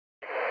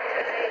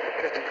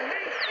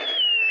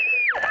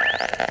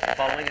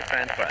Following is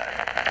transcribed.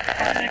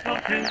 From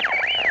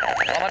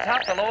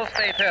atop the Lower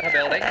State Theater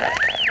building.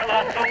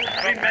 Colossal,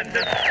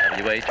 tremendous.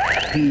 WH.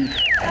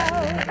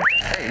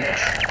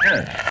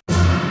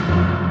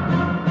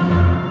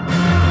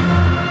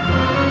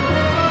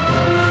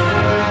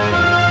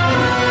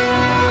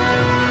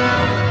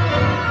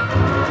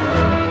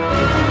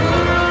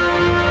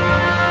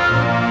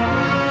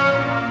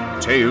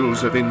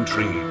 Tales of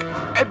intrigue,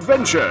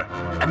 adventure,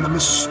 and the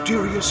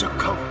mysterious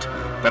occult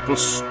that will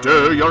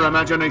stir your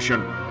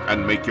imagination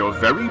and make your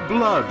very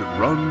blood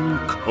run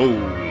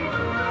cold.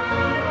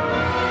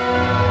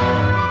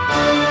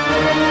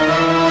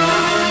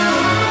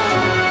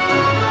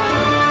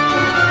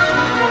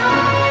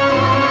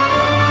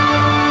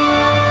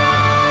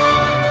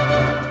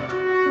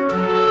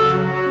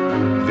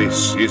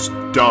 This is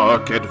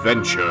Dark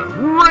Adventure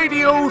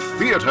Radio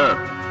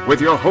Theater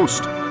with your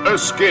host,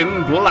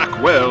 Erskine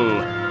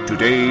Blackwell.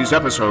 Today's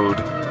episode,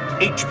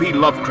 H.P.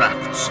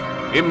 Lovecraft's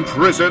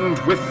Imprisoned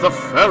with the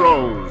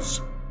Pharaohs.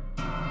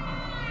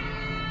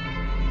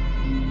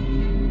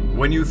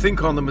 When you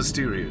think on the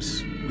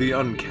mysterious, the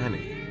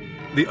uncanny,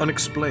 the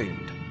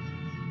unexplained,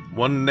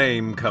 one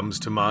name comes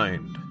to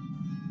mind: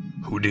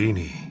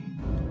 Houdini.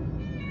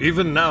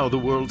 Even now, the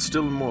world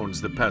still mourns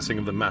the passing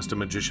of the master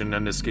magician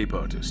and escape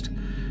artist.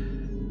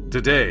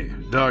 Today,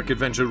 Dark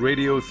Adventure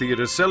Radio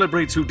Theater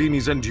celebrates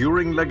Houdini's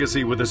enduring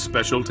legacy with a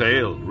special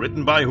tale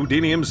written by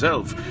Houdini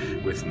himself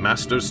with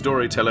master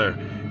storyteller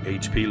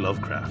H.P.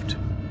 Lovecraft.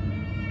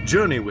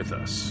 Journey with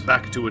us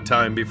back to a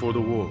time before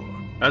the war,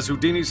 as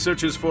Houdini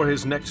searches for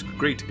his next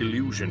great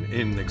illusion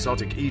in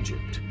exotic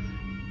Egypt.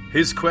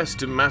 His quest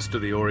to master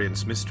the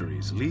Orient's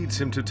mysteries leads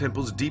him to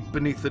temples deep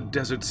beneath the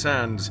desert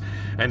sands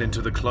and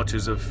into the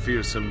clutches of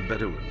fearsome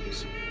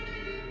Bedouins.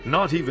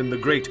 Not even the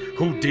great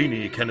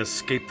Houdini can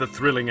escape the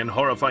thrilling and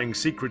horrifying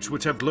secrets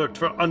which have lurked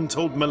for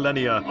untold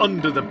millennia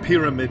under the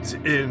pyramids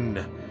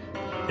in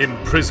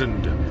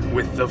Imprisoned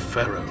with the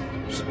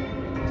Pharaohs.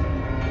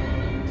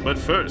 But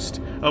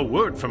first, a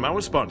word from our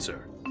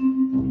sponsor.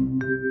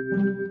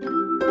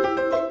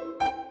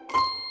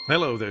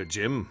 Hello there,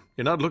 Jim.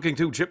 You're not looking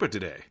too chipper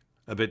today.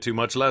 A bit too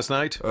much last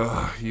night?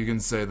 You can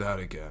say that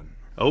again.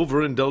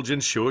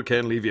 Overindulgence sure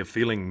can leave you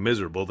feeling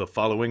miserable the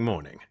following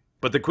morning.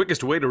 But the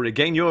quickest way to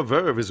regain your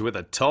verve is with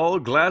a tall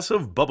glass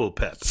of Bubble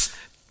Pep.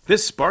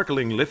 This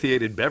sparkling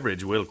lithiated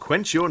beverage will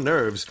quench your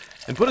nerves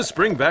and put a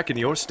spring back in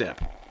your step.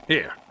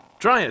 Here,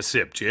 try a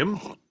sip, Jim.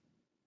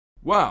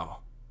 Wow,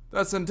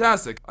 that's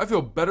fantastic. I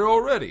feel better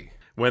already.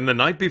 When the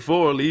night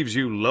before leaves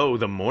you low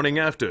the morning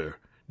after,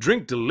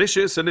 drink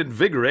delicious and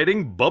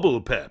invigorating Bubble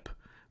Pep.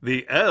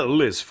 The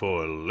L is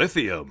for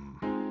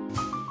lithium.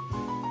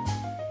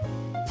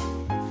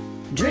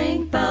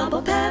 Drink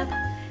Bubble Pep.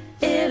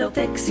 It'll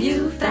fix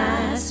you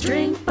fast.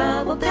 Drink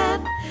Bubble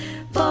Pep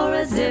for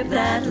a zip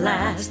that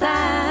lasts.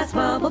 That's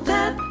Bubble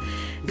Pep.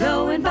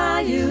 Go and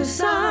buy you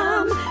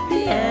some.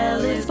 The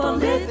L is for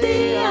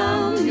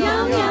lithium.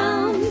 Yum,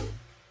 yum.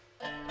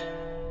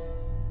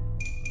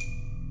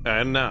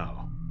 And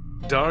now,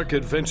 Dark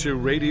Adventure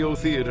Radio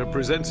Theater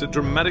presents a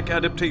dramatic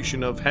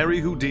adaptation of Harry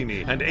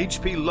Houdini and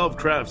H.P.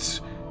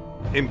 Lovecraft's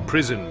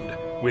Imprisoned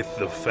with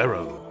the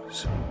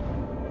Pharaohs.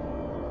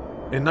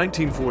 In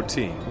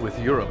 1914, with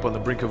Europe on the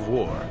brink of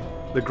war,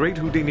 the great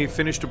Houdini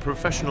finished a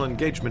professional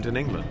engagement in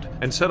England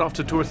and set off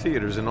to tour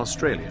theaters in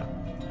Australia.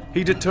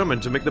 He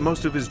determined to make the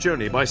most of his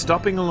journey by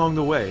stopping along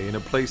the way in a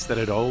place that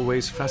had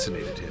always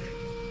fascinated him: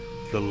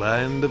 the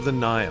land of the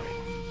Nile.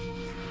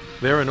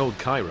 There in Old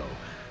Cairo,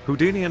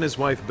 Houdini and his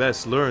wife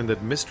Bess learned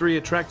that mystery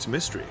attracts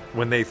mystery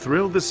when they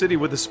thrilled the city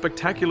with a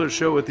spectacular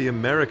show at the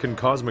American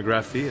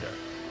Cosmograph Theater.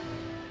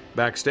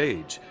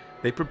 Backstage,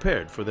 they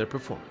prepared for their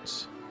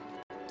performance.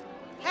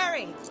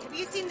 Harry, have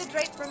you seen the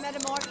drape for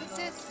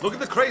Metamorphosis? Look at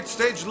the crate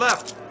stage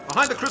left,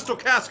 behind the crystal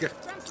casket.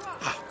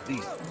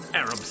 These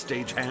Arab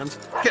stagehands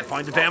can't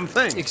find a damn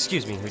thing.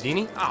 Excuse me,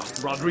 Houdini?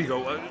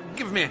 Rodrigo,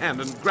 give me a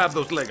hand and grab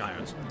those leg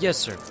irons. Yes,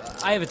 sir.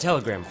 I have a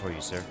telegram for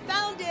you, sir.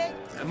 Found it!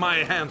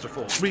 My hands are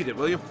full. Read it,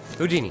 will you?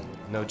 Houdini,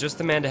 no, just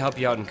the man to help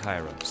you out in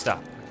Cairo.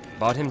 Stop.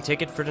 Bought him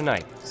ticket for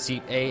tonight.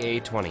 Seat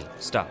AA20.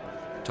 Stop.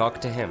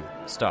 Talk to him.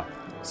 Stop.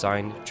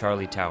 Signed,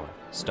 Charlie Tower.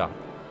 Stop.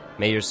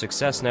 May your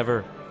success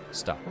never...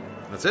 Stop.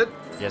 That's it?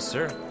 Yes,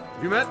 sir.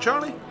 Have you met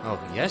Charlie? Oh,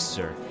 yes,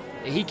 sir.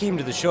 He came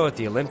to the show at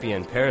the Olympia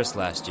in Paris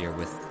last year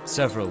with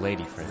several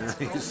lady friends.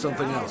 He's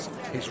something else.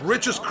 He's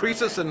rich as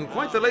Croesus and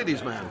quite the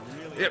ladies' man.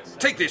 Here,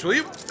 take these, will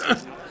you?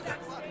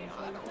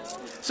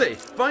 Say,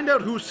 find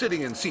out who's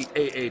sitting in seat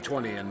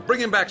AA20 and bring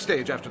him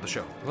backstage after the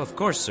show. Well, of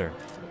course, sir.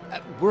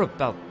 We're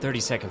about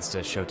 30 seconds to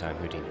showtime,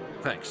 Houdini.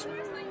 Thanks.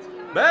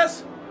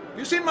 Bess,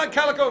 you seen my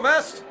calico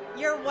vest?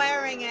 You're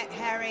wearing it,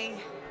 Harry.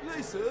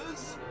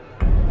 Places.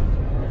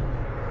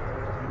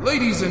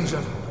 Ladies and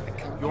gentlemen,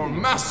 your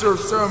master of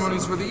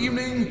ceremonies for the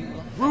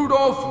evening,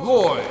 Rudolph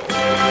Lloyd.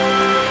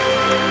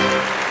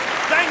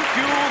 Thank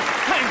you,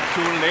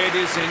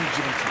 ladies and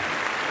gentlemen.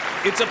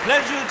 It's a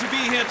pleasure to be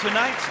here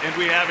tonight, and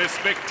we have a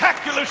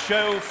spectacular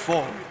show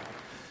for you.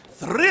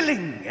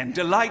 thrilling and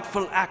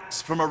delightful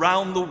acts from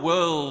around the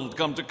world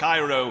come to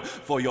Cairo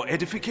for your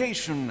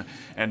edification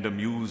and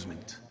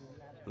amusement.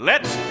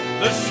 Let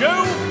the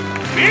show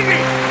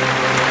begin!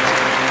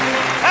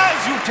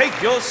 As you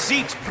take your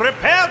seat,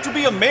 prepare to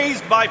be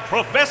amazed by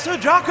Professor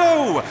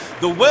Jocko,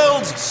 the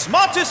world's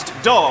smartest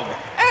dog,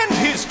 and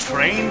his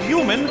trained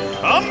human,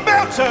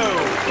 Umberto!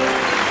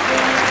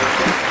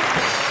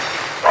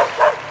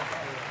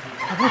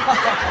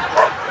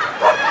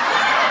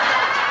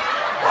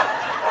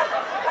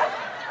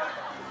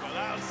 Well,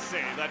 I'll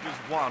say that is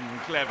one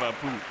clever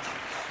pooch.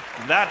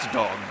 That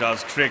dog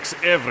does tricks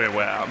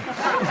everywhere.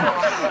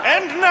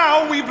 And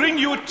now we bring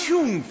you a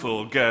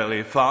tuneful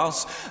girly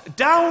farce,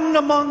 Down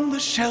Among the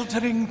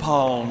Sheltering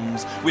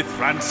Palms, with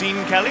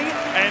Francine Kelly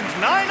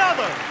and 9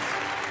 others.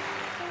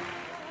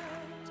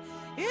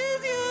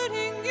 Is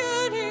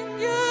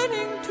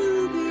yearning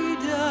to be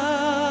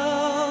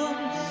down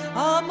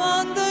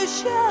among the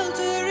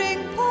sheltering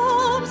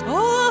palms.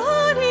 Oh,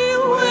 honey,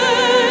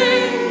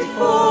 wait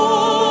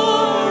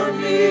for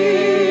me.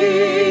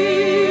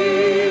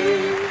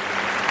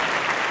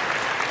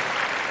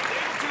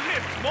 To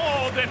lift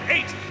more than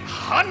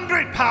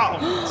 800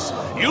 pounds.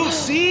 You'll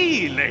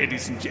see,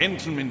 ladies and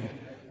gentlemen,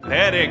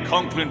 Larry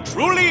Conklin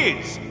truly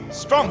is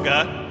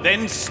stronger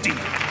than steel.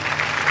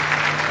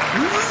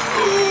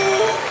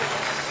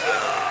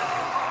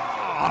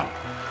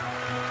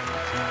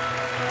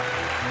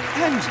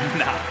 And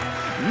now,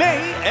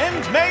 may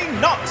and may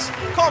not,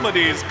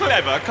 comedy's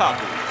clever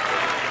couple.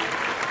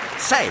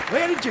 Say,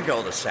 where did you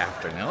go this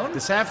afternoon?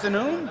 This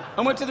afternoon?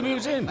 I went to the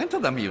museum. Went to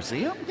the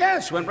museum?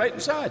 Yes, went right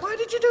inside. Why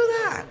did you do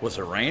that? Was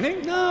it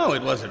raining? No,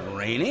 it wasn't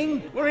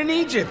raining. We're in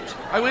Egypt.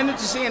 I went in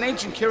to see an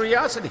ancient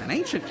curiosity. An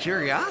ancient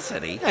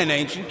curiosity? An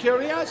ancient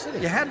curiosity.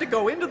 You had to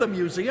go into the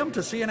museum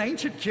to see an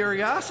ancient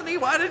curiosity?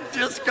 Why didn't you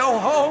just go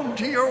home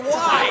to your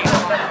wife?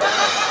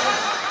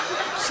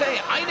 Say,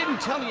 I didn't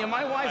tell you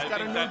my wife got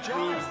a new That job.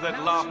 proves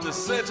that laughter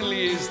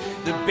certainly is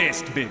the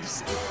best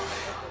medicine.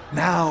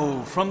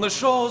 Now, from the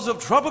shores of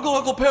tropical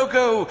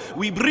Acapulco,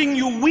 we bring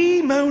you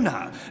wee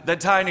Mona, the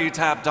tiny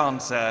tap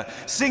dancer,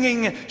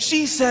 singing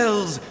She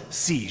Sells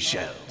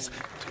Seashells.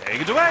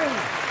 Take it away.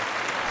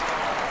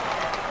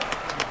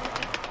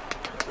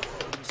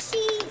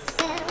 She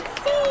sells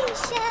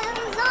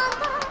seashells on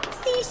the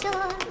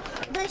seashore.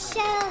 The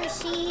shells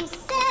she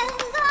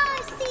sells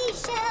are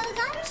seashells,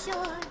 I'm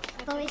sure.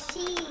 For if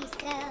she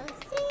sells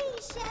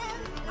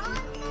seashells on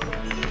the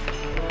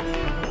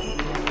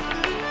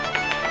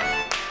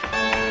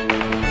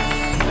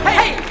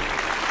Hey!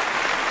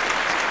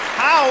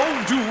 How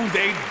do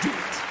they do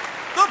it?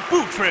 The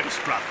Boutros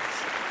brothers.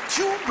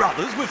 2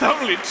 brothers with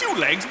only 2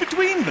 legs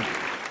between them.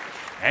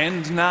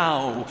 And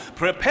now,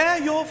 prepare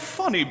your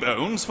funny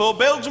bones for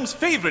Belgium's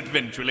favorite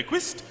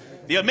ventriloquist,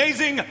 the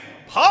amazing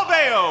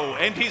Pharaohs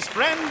and his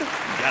friend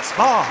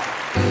Gaspar.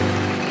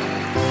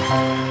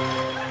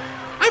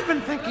 I've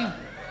been thinking,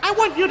 I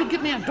want you to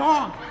give me a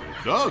dog.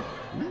 A dog?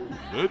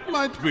 That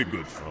might be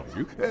good for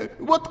you.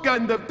 What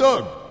kind of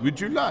dog would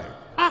you like?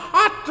 A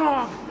hot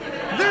dog.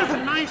 They're the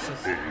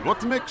nicest.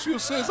 What makes you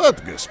say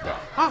that, Gaspar?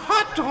 A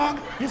hot dog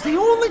is the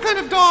only kind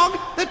of dog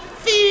that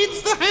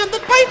feeds the hand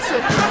that bites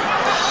it.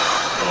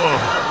 Oh,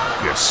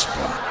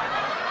 Gaspar.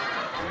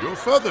 Your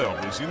father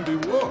was in the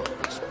war,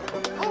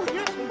 Gaspar. Oh,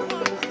 yes, he was.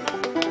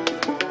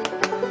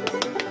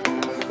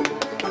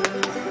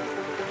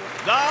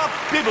 The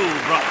Bibble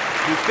Brothers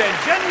with their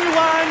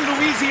genuine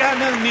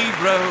Louisiana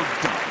Negro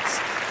dance.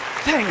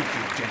 Thank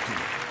you,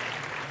 gentlemen.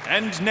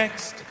 And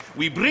next,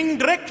 we bring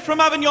direct from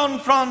Avignon,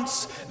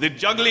 France, the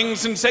juggling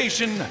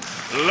sensation,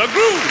 Le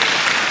Groux.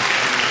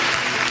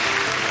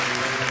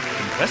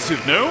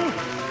 Impressive, no?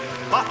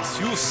 But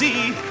you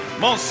see,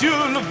 Monsieur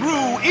Le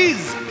Groux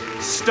is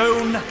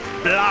stone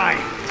blind.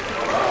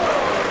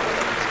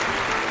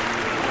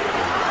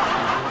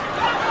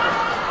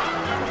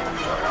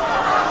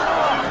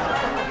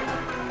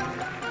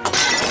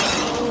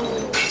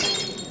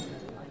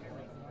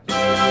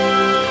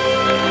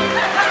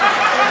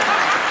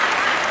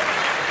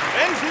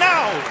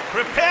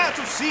 Prepare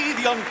to see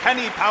the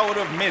uncanny power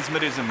of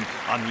mesmerism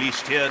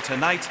unleashed here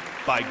tonight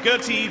by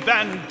Gertie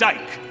Van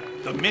Dyke,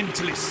 the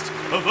mentalist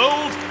of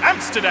old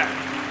Amsterdam.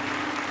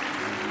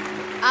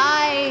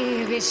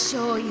 I will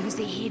show you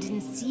the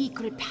hidden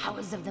secret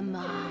powers of the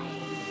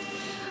mind.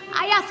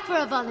 I ask for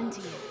a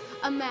volunteer,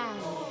 a man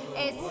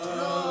as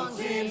strong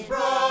seems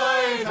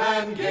bright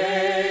and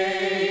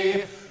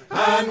gay,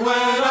 and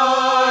when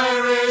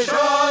Irish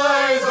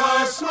eyes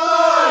are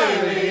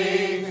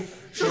smiling,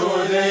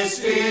 sure they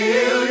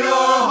steal your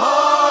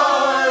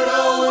heart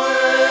away.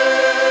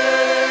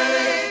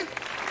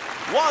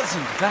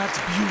 Wasn't that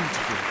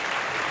beautiful?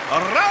 A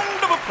round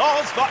of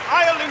applause for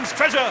Ireland's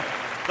treasure,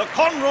 the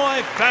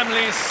Conroy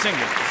Family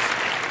Singers.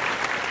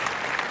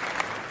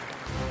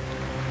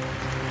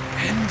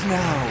 And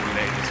now,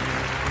 ladies and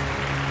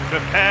gentlemen,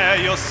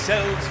 prepare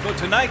yourselves for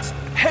tonight's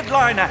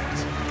headline act.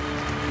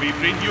 We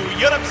bring you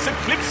Europe's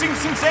eclipsing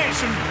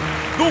sensation,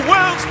 the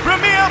world's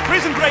premier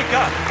prison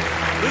breaker,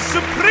 the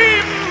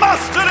supreme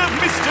master of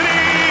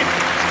mystery,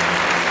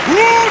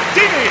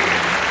 Houdini!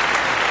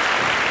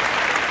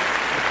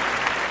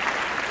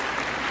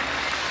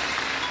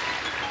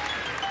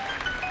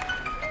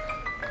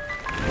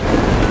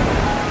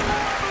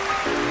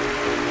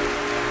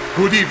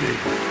 Good evening.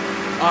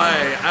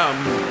 I am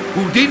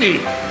Houdini.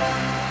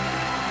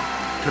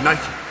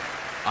 Tonight,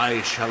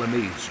 I shall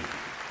amaze you.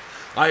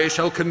 I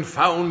shall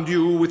confound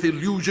you with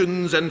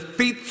illusions and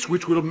feats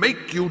which will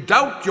make you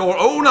doubt your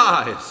own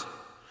eyes.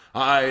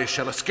 I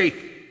shall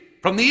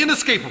escape from the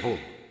inescapable.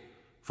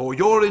 For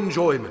your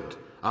enjoyment,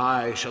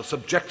 I shall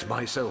subject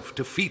myself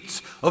to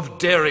feats of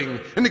daring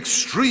and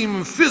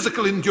extreme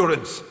physical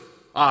endurance.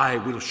 I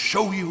will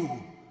show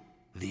you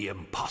the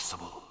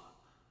impossible.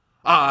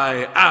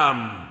 I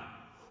am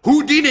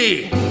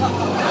Houdini!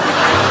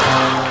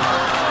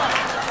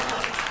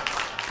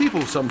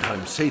 People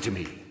sometimes say to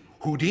me,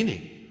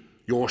 Houdini,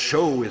 your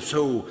show is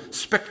so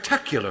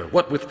spectacular.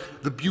 What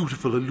with the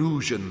beautiful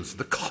illusions,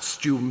 the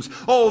costumes,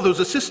 all those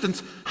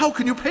assistants, how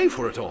can you pay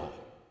for it all?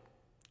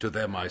 To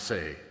them I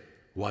say,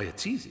 why,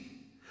 it's easy.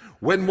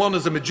 When one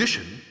is a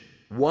magician,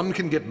 one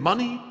can get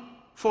money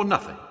for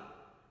nothing.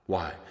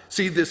 Why,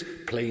 see this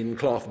plain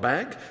cloth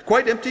bag,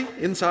 quite empty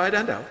inside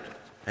and out,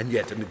 and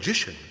yet a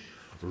magician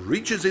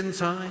reaches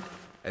inside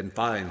and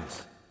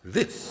finds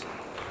this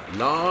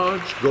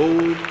large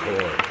gold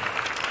coin.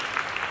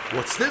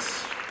 What's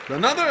this?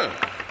 Another!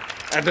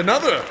 And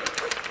another!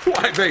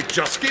 Why, they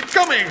just keep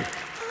coming!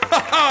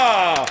 Ha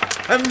ha!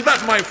 And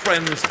that, my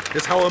friends,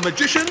 is how a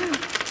magician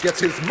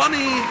gets his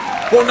money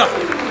for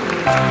nothing.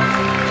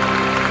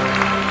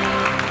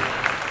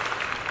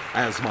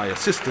 As my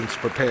assistants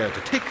prepare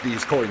to take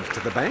these coins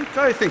to the bank,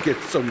 I think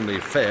it's only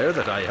fair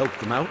that I help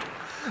them out.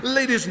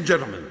 Ladies and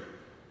gentlemen,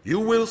 you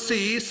will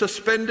see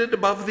suspended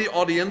above the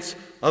audience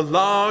a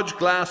large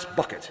glass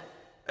bucket.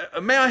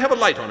 May I have a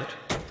light on it?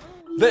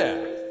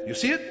 There, you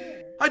see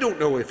it? I don't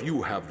know if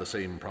you have the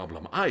same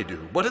problem I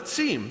do, but it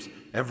seems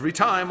every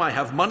time I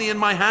have money in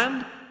my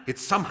hand, it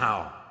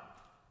somehow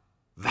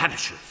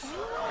vanishes.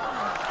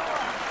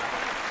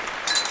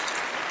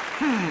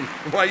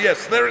 Why,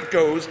 yes, there it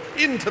goes,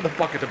 into the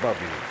bucket above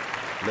you.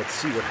 Let's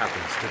see what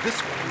happens to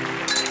this one.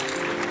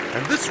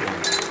 And this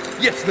one.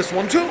 Yes, this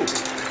one too.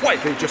 Why,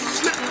 they just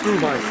slipped through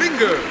my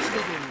fingers.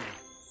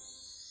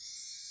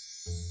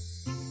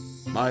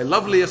 My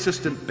lovely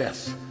assistant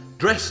Bess,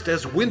 dressed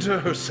as Winter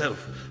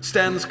herself,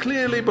 stands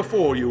clearly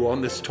before you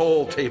on this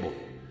tall table.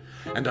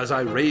 And as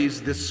I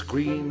raise this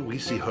screen, we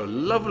see her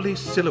lovely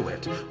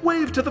silhouette.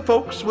 Wave to the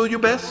folks, will you,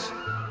 Bess?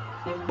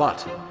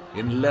 But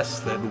in less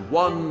than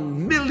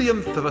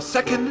 1/1,000,000th of a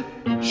second,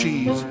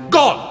 she's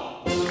gone!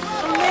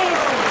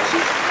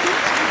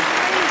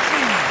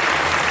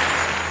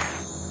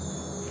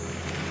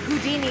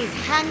 Houdini's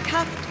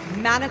handcuffed,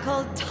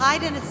 manacled,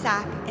 tied in a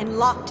sack, and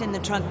locked in the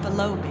trunk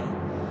below me.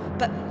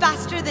 But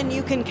faster than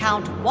you can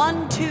count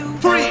 1, 2,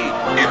 3,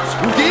 it's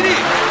Houdini!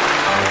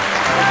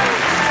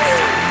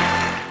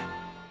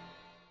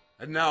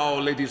 And now,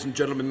 ladies and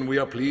gentlemen, we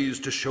are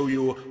pleased to show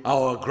you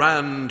our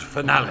grand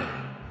finale.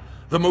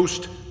 The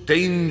most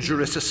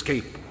dangerous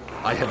escape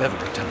I have ever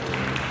attempted.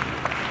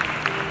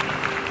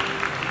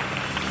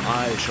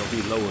 I shall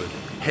be lowered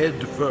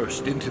head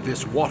first into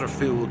this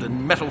water-filled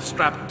and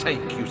metal-strapped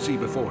tank you see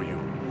before you.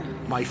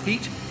 My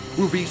feet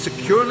will be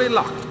securely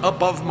locked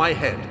above my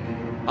head.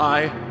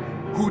 I,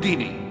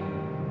 Houdini,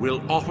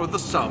 will offer the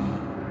sum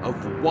of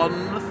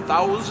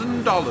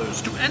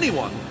 $1,000 to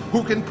anyone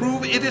who can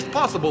prove it is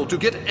possible to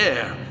get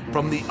air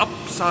from the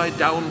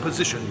upside-down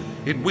position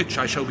in which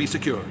I shall be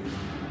secured.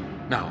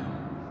 Now,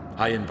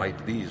 I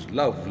invite these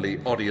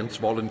lovely audience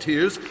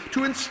volunteers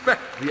to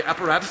inspect the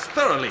apparatus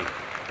thoroughly,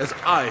 as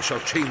I shall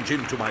change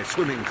into my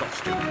swimming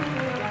costume.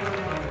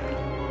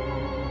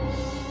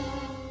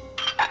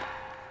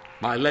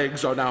 My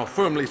legs are now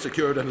firmly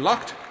secured and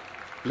locked.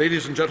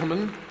 Ladies and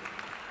gentlemen,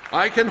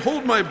 I can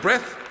hold my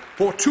breath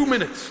for 2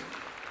 minutes.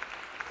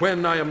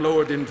 When I am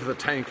lowered into the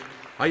tank,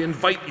 I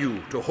invite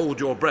you to hold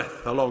your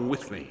breath along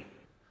with me.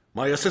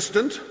 My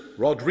assistant,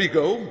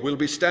 Rodrigo, will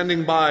be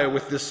standing by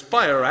with this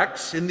fire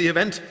axe in the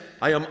event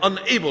I am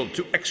unable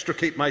to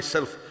extricate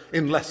myself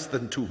in less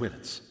than 2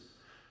 minutes.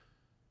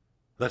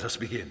 Let us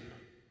begin.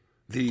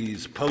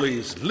 These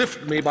pulleys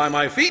lift me by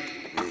my feet.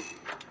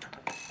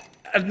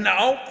 And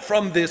now,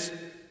 from this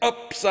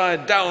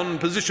upside-down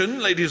position,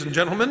 ladies and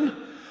gentlemen,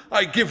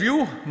 I give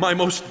you my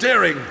most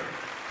daring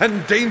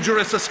and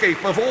dangerous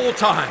escape of all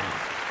time.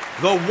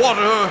 The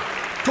water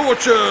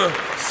torture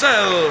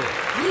cell.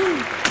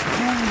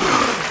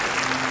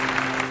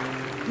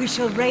 We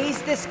shall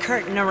raise this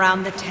curtain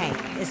around the tank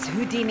as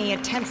Houdini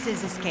attempts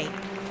his escape.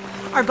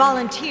 Our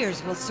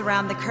volunteers will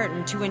surround the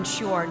curtain to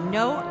ensure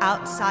no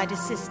outside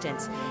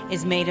assistance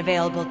is made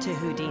available to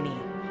Houdini.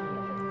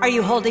 Are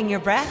you holding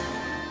your breath?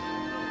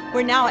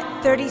 We're now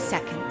at 30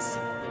 seconds.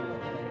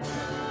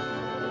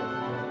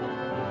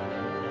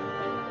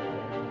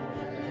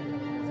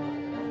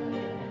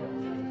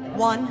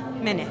 One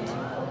minute.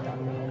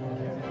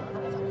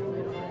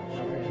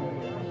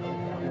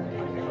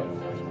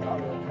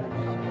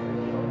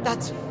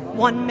 That's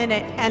 1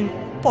 minute and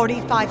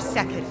 45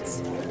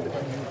 seconds.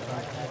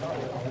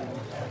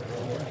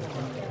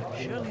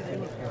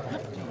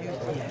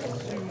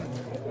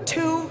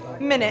 2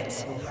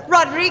 minutes.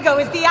 Rodrigo,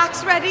 is the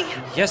axe ready?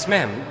 Yes,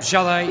 ma'am.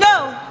 Shall I?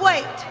 No,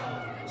 wait.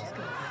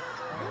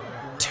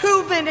 2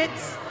 2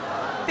 minutes,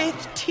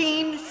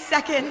 15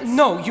 seconds.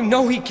 No, you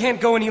know he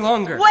can't go any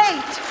longer. Wait!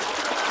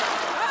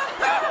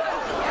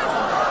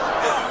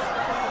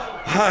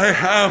 I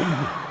am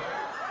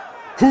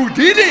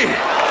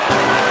Houdini!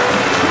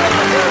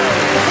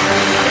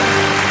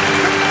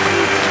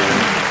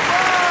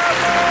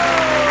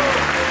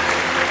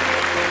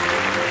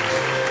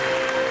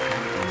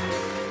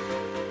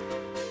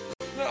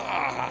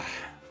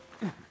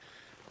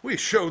 We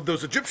showed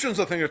those Egyptians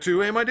a thing or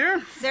two, my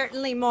dear?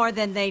 Certainly more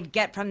than they'd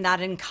get from that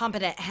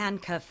incompetent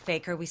handcuff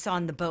faker we saw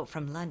on the boat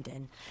from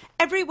London.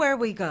 Everywhere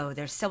we go,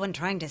 there's someone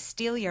trying to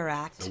steal your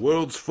act. The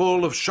world's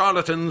full of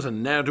charlatans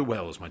and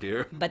ne'er-do-wells, my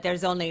dear. But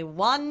there's only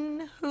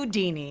one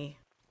Houdini.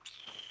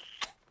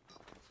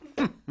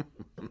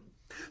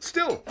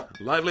 Still,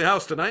 lively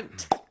house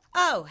tonight.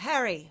 Oh,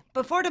 Harry,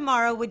 before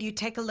tomorrow, would you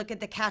take a look at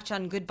the catch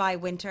on Goodbye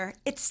Winter?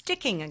 It's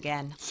sticking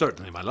again.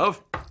 Certainly, my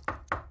love.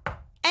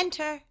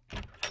 Enter.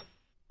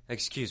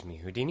 Excuse me,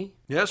 Houdini?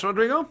 Yes,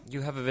 Rodrigo? You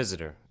have a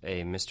visitor,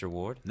 a Mr.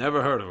 Ward?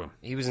 Never heard of him.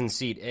 He was in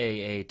seat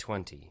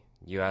AA20.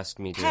 You asked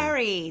me to...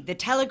 Harry, the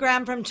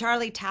telegram from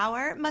Charlie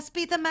Tower must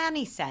be the man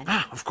he sent.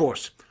 Ah, of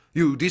course.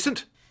 You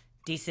decent?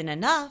 Decent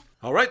enough.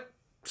 All right,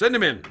 send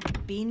him in.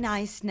 Be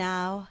nice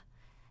now.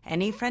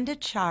 Any friend of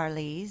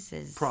Charlie's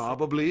is...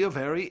 Probably a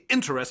very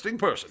interesting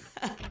person.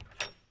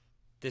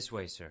 This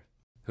way, sir.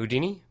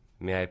 Houdini,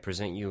 may I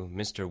present you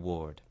Mr.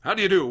 Ward? How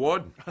do you do,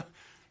 Ward?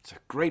 It's a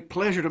great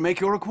pleasure to make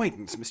your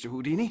acquaintance, Mr.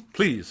 Houdini.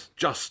 Please,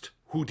 just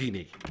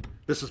Houdini.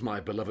 This is my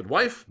beloved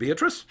wife,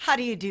 Beatrice. How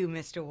do you do,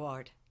 Mr.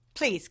 Ward?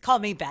 Please, call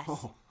me Bess.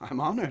 Oh, I'm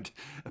honored.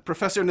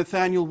 Professor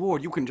Nathaniel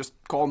Ward, you can just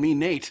call me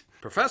Nate.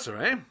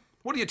 Professor, eh?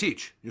 What do you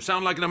teach? You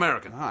sound like an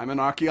American. I'm an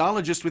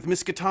archaeologist with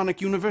Miskatonic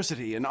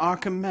University in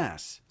Arkham,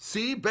 Mass.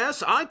 See,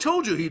 Bess, I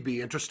told you he'd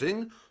be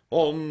interesting.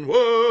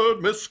 Onward,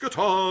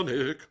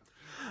 Miskatonic.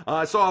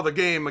 I saw the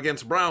game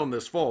against Brown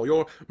this fall.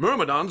 Your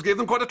Myrmidons gave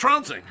them quite a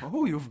trouncing.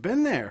 Oh, you've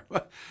been there.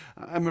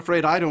 I'm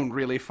afraid I don't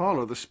really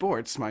follow the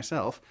sports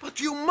myself.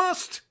 But you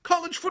must.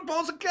 College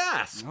football's a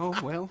gas. Oh,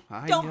 well,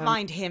 Don't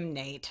mind him,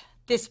 Nate.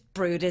 This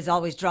brood is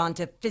always drawn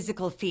to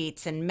physical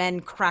feats and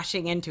men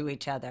crashing into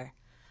each other.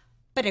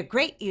 But a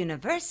great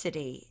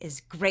university is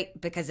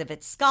great because of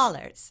its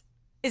scholars.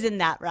 Isn't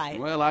that right?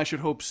 Well, I should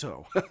hope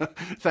so.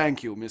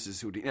 Thank you, Mrs.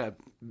 Houdini.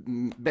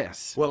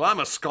 Bess. Well, I'm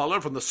a scholar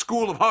from the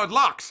School of Hard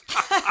Knocks.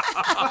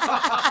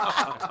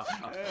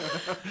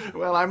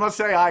 Well, I must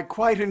say I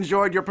quite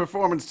enjoyed your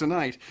performance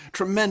tonight.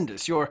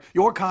 Tremendous. Your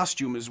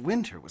costume as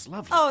Winter was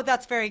lovely. Oh,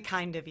 that's very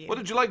kind of you. What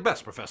did you like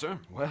best, Professor?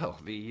 Well,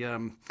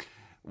 the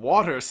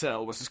water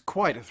cell was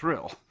quite a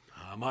thrill.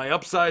 My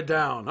upside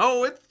down.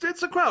 Oh,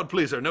 it's a crowd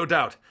pleaser, no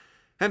doubt.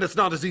 And it's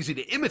not as easy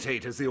to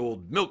imitate as the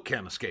old milk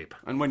can escape.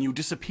 And when you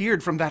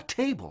disappeared from that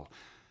table,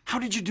 how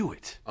did you do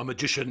it? A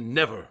magician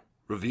never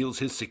reveals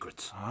his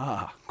secrets.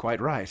 Ah, quite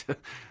right.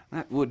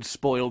 That would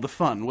spoil the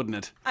fun, wouldn't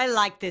it? I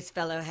like this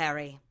fellow,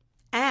 Harry.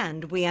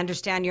 And we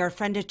understand you're a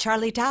friend of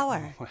Charlie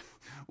Tower. Well,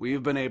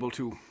 we've been able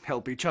to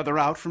help each other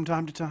out from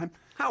time to time.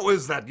 How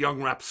is that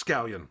young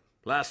rapscallion?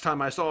 Last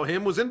time I saw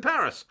him was in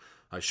Paris.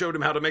 I showed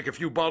him how to make a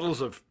few bottles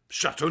of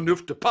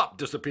Chateauneuf de Pape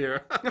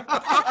disappear.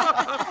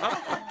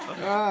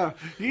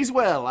 He's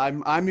well.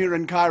 I'm here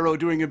in Cairo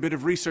doing a bit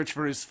of research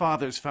for his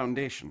father's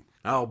foundation.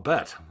 I'll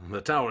bet. The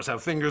towers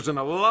have fingers in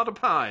a lot of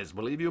pies,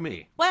 believe you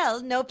me.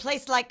 Well, no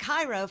place like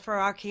Cairo for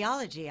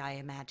archaeology, I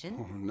imagine.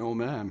 Oh, no,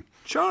 ma'am.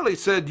 Charlie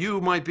said you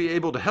might be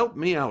able to help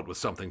me out with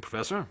something,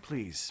 Professor.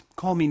 Please,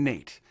 call me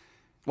Nate.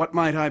 What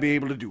might I be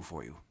able to do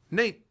for you?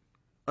 Nate,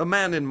 a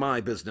man in my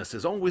business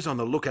is always on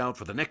the lookout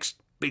for the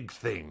next big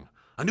thing.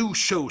 A new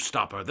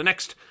showstopper, the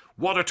next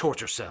water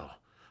torture cell.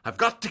 I've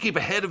got to keep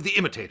ahead of the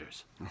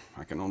imitators.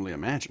 I can only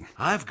imagine.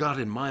 I've got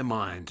in my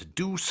mind to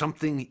do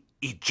something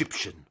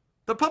Egyptian.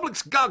 The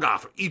public's gaga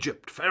for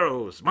Egypt,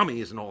 pharaohs,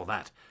 mummies, and all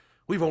that.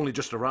 We've only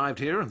just arrived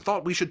here and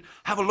thought we should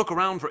have a look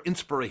around for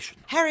inspiration.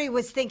 Harry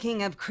was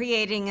thinking of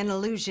creating an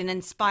illusion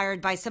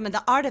inspired by some of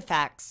the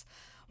artifacts.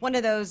 One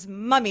of those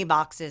mummy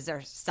boxes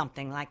or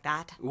something like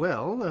that.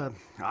 Well,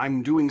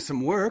 I'm doing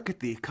some work at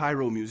the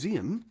Cairo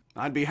Museum.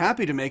 I'd be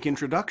happy to make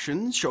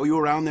introductions, show you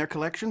around their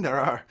collection. There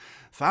are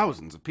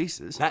thousands of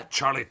pieces. That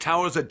Charlie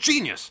Tower's a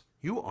genius.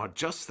 You are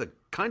just the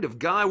kind of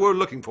guy we're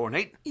looking for,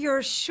 Nate.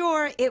 You're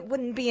sure it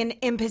wouldn't be an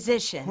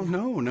imposition?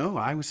 Oh, no.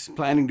 I was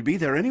planning to be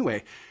there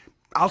anyway.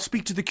 I'll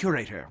speak to the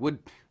curator. Would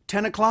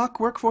 10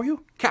 o'clock work for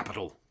you?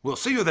 Capital. We'll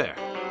see you there.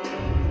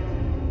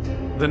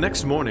 The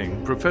next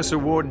morning, Professor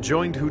Ward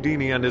joined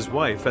Houdini and his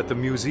wife at the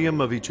Museum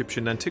of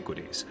Egyptian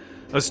Antiquities,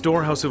 a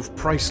storehouse of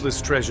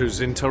priceless treasures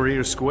in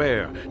Tahrir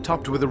Square,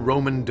 topped with a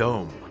Roman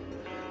dome.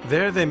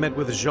 There they met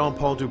with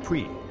Jean-Paul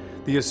Dupuis,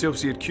 the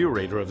associate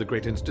curator of the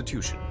great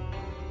institution.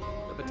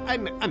 But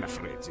I'm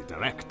afraid the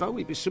director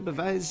will be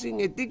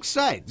supervising a dig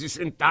site this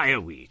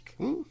entire week.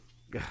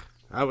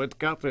 Howard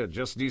Carter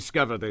just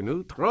discovered a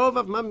new trove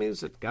of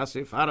mummies at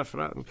Cassie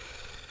Farafran.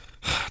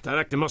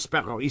 Director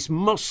Mospero is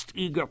most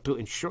eager to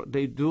ensure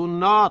they do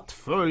not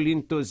fall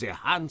into the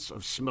hands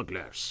of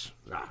smugglers.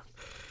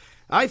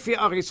 I fear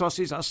our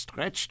resources are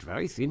stretched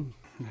very thin.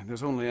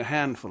 There's only a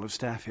handful of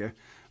staff here.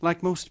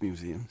 like most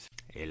museums.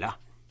 Hela.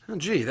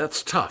 Gee,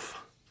 that's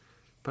tough.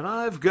 But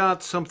I've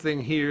got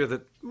something here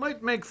that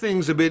might make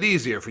things a bit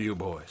easier for you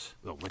boys.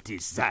 Well, what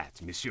is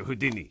that, Monsieur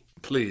Houdini?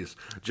 Please,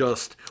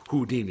 just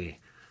Houdini.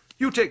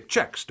 You take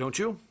checks, don't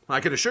you?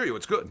 I can assure you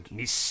it's good.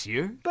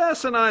 Monsieur?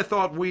 Bess and I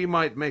thought we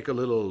might make a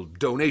little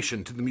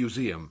donation to the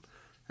museum.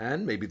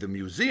 And maybe the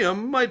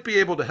museum might be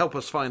able to help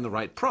us find the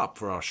right prop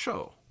for our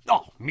show.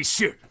 Oh,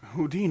 Monsieur!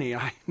 Houdini,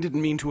 I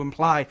didn't mean to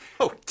imply...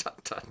 Oh,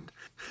 tut-tut.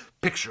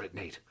 Picture it,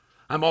 Nate.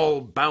 I'm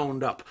all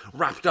bound up,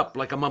 wrapped up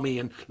like a mummy,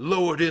 and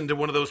lowered into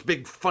one of those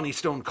big funny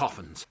stone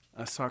coffins.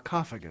 A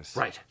sarcophagus.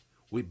 Right.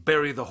 We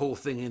bury the whole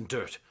thing in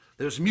dirt.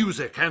 There's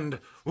music, and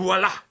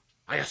voila!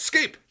 I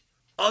escape!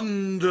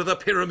 Under the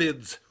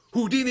pyramids,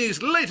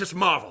 Houdini's latest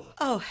marvel.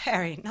 Oh,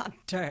 Harry, not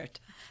dirt.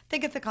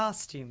 Think of the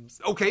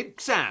costumes. Okay,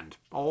 sand.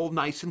 All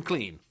nice and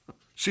clean.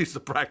 She's the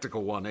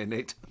practical one, eh,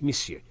 Nate?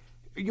 Monsieur,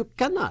 you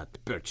cannot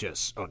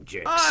purchase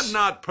objects. I'm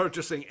not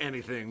purchasing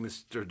anything,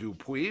 Mr.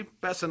 Dupuis.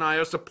 Bess and I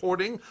are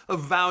supporting a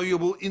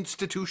valuable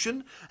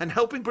institution and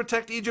helping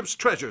protect Egypt's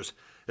treasures.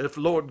 If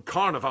Lord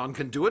Carnarvon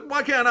can do it,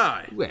 why can't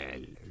I?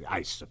 Well,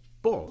 I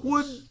suppose...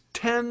 Would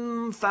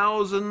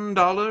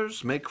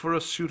 $10,000 make for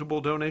a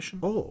suitable donation?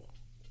 Oh.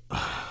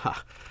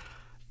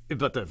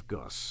 But of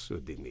course,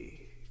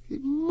 Houdini.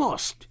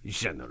 Most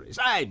generous.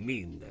 I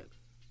mean...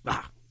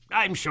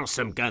 I'm sure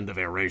some kind of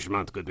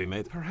arrangement could be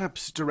made.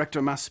 Perhaps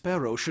Director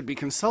Maspero should be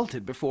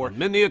consulted before... On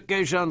many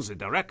occasions, the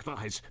director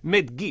has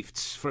made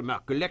gifts from our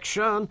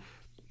collection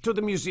to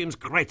the museum's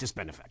greatest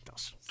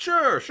benefactors.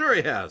 Sure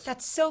he has.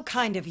 That's so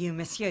kind of you,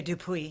 Monsieur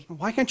Dupuis.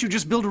 Why can't you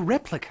just build a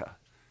replica?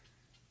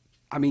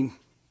 I mean,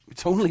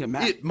 it's only a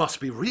matter... It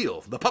must be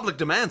real. The public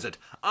demands it.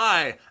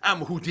 I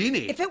am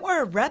Houdini. If it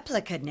were a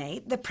replica,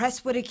 Nate, the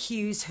press would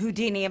accuse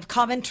Houdini of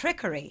common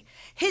trickery.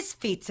 His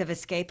feats of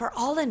escape are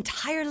all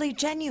entirely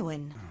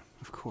genuine.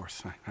 Of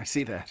course, I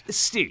see that.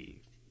 Still,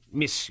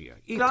 Monsieur...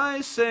 Did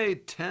I say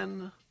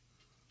 10?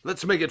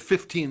 Let's make it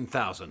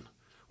 15,000.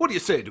 What do you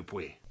say,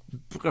 Dupuis?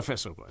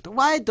 Professor Roth,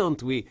 why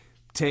don't we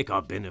take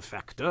our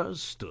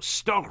benefactors to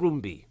Storeroom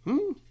B?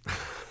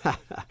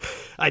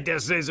 I dare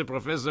say the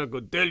professor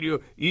could tell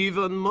you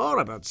even more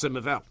about some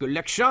of our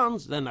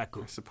collections than I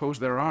could. I suppose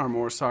there are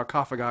more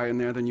sarcophagi in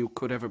there than you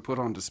could ever put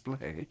on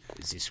display.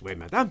 This way,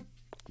 madame.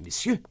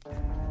 Monsieur.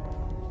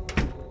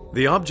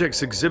 The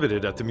objects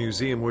exhibited at the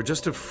museum were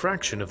just a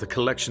fraction of the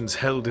collections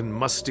held in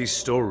musty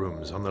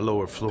storerooms on the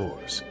lower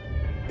floors.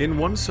 In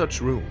one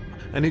such room,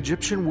 an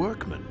Egyptian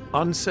workman,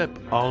 Ansep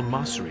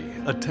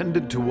al-Masri,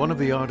 attended to one of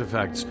the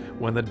artifacts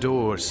when the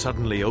door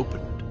suddenly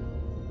opened.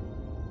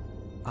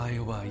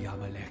 Iowa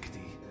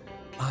Yamalekti,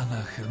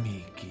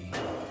 Anachemiki.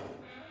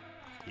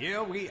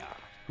 Here we are.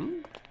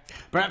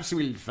 Perhaps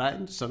we'll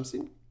find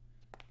something?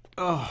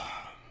 Oh,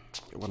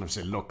 one of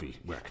the local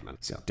workmen.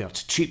 They're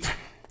dirt cheap.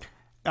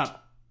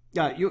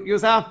 You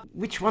there?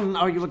 Which one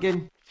are you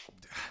again?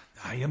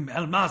 I am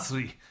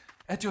Al-Masri,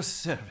 at your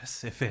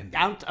service, Effendi.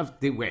 Out of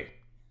the way.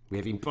 We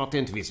have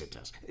important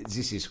visitors.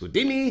 This is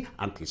Houdini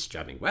and his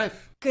charming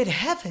wife. Good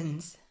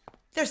heavens.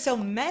 There's so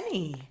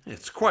many.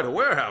 It's quite a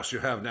warehouse you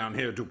have down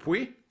here,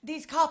 Dupuis.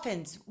 These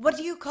coffins, what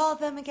do you call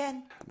them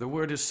again? The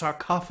word is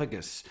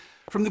sarcophagus,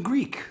 from the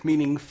Greek,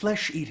 meaning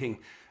flesh-eating.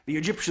 The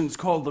Egyptians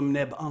called them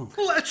neb-ankh.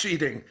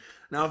 Flesh-eating?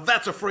 Now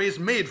that's a phrase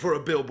made for a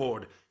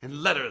billboard,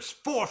 in letters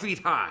 4 feet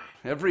high.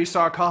 Every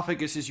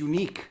sarcophagus is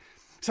unique.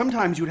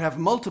 Sometimes you'd have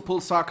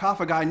multiple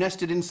sarcophagi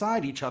nested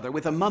inside each other,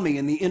 with a mummy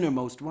in the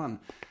innermost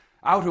one.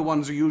 Outer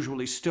ones are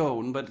usually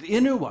stone, but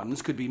inner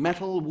ones could be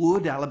metal,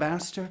 wood,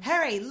 alabaster.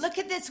 Harry, look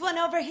at this one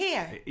over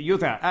here. You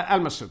there,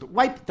 Al-Masud.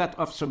 Wipe that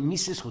off so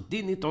Mrs.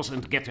 Houdini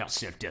doesn't get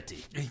herself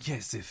dirty.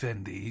 Yes,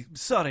 Effendi.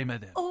 Sorry,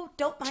 madame. Oh,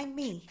 don't mind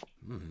me.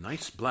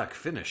 Nice black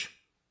finish.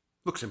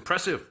 Looks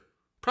impressive.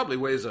 Probably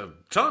weighs a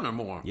ton or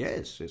more.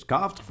 Yes, it's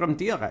carved from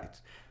diorite,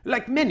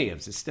 like many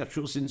of the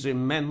statues in the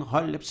main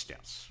hall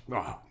upstairs.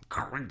 Oh,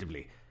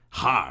 incredibly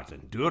hard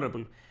and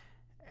durable.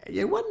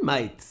 One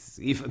might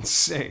even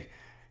say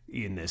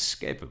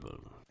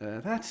inescapable.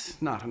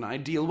 That's not an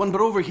ideal one,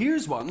 but over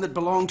here's one that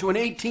belonged to an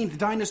 18th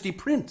dynasty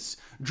prince,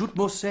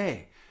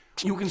 Jutmose.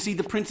 You can see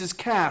the prince's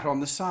cat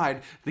on the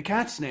side. The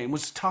cat's name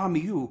was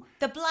Tamiu.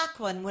 The black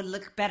one would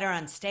look better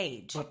on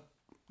stage. But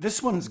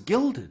this one's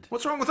gilded.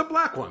 What's wrong with the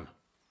black one?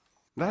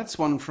 That's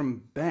one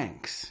from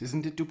Banks,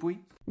 isn't it, Dupuis?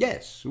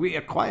 Yes, we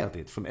acquired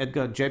it from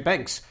Edgar J.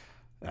 Banks,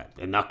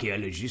 an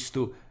archaeologist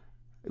who,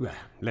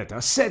 let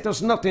us say,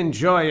 does not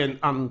enjoy an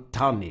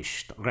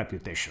untarnished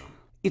reputation.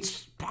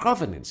 Its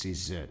provenance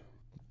is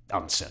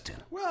uncertain.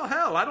 Well,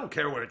 hell, I don't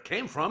care where it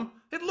came from.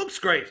 It looks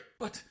great.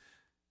 But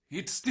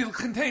it still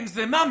contains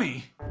the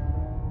mummy.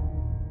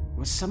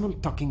 Was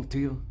someone talking to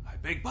you? I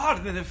beg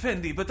pardon,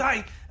 Effendi, but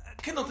I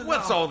cannot allow...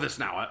 What's all this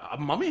now? A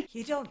mummy?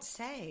 You don't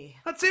say.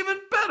 That's even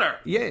better.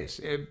 Yes,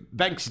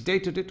 Banks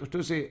dated it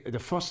to the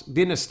First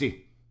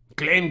Dynasty.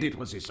 Claimed it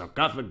was a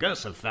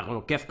sarcophagus of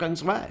Pharaoh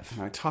Kefren's wife.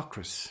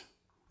 Nitocris.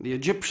 The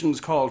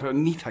Egyptians called her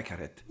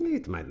Nitakaret.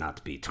 It might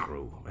not be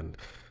true, and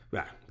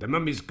the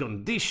mummy's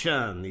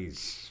condition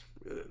is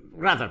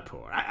rather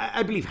poor.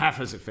 I believe half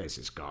of the face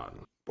is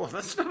gone. Well,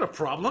 that's not a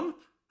problem.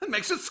 That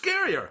makes it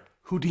scarier.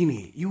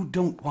 Houdini, you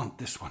don't want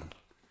this one.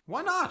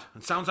 Why not?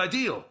 It sounds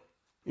ideal.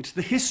 It's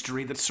the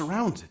history that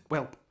surrounds it.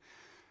 Well,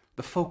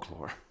 the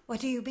folklore. What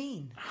do you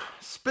mean?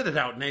 Spit it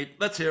out, Nate.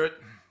 Let's hear it.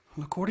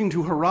 Well, according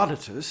to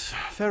Herodotus,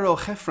 Pharaoh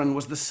Khephren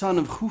was the son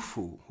of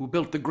Khufu, who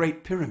built the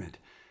Great Pyramid.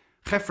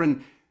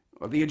 Khephren,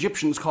 or the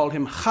Egyptians called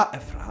him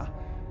Kha'efra,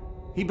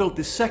 he built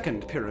the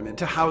second pyramid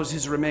to house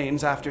his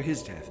remains after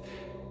his death.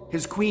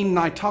 His queen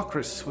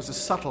Nitocris was a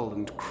subtle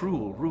and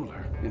cruel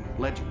ruler, in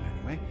legend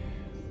anyway.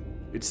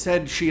 It's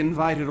said she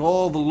invited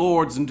all the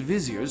lords and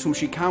viziers, whom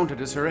she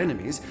counted as her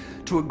enemies,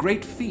 to a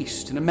great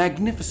feast in a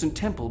magnificent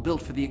temple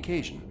built for the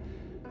occasion.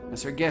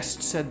 As her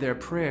guests said their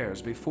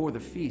prayers before the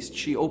feast,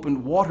 she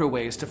opened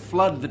waterways to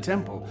flood the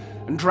temple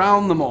and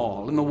drown them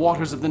all in the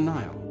waters of the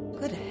Nile.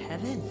 Good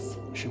heavens.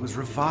 She was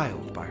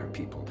reviled by her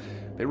people.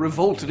 They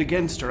revolted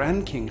against her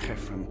and King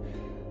Khephren.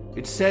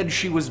 It's said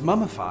she was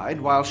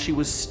mummified while she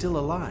was still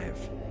alive,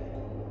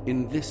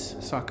 in this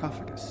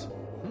sarcophagus.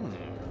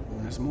 And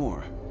there's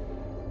more.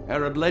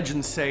 Arab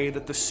legends say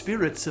that the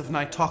spirits of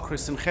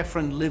Nitocris and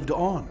Khephren lived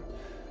on.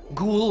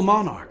 Ghoul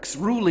monarchs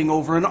ruling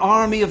over an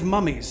army of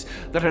mummies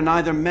that are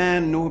neither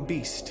man nor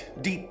beast,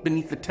 deep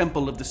beneath the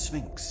temple of the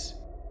Sphinx.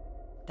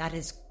 That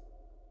is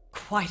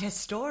quite a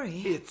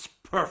story. It's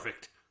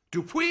perfect.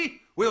 Dupuis,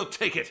 we'll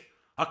take it.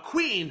 A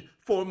queen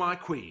for my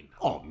queen.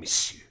 Oh,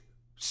 monsieur,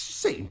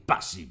 c'est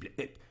impossible.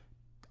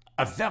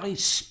 A very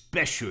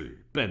special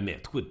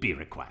permit would be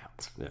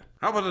required.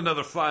 How about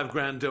another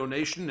 $5,000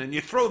 donation and you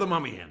throw the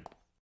mummy in?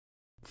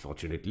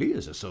 Fortunately,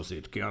 as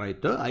associate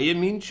curator, I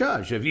am in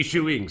charge of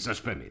issuing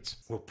such permits.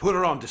 We'll put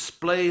her on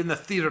display in the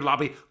theater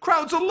lobby.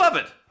 Crowds will love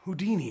it.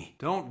 Houdini.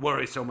 Don't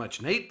worry so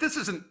much, Nate. This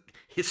isn't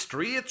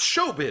history, it's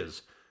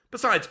showbiz.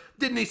 Besides,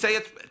 didn't he say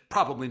it's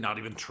probably not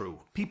even true?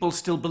 People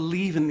still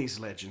believe in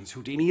these legends,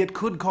 Houdini. It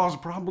could cause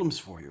problems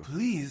for you.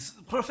 Please,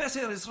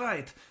 Professor is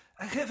right.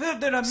 I have heard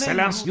there are many...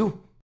 Silence,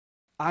 you!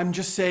 I'm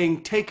just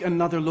saying, take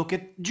another look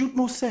at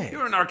Jutmose.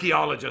 You're an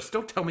archaeologist.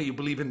 Don't tell me you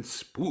believe in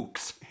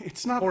spooks.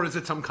 It's not... Or is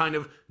it some kind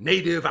of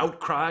native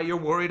outcry you're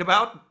worried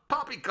about?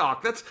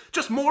 Poppycock, that's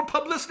just more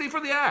publicity for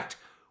the act.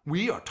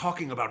 We are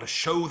talking about a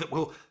show that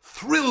will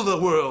thrill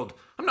the world.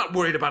 I'm not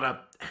worried about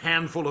a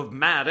handful of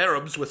mad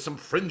Arabs with some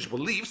fringe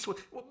beliefs.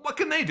 What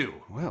can they do?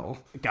 Well...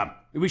 Come,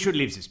 we should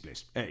leave this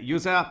place. You,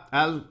 sir,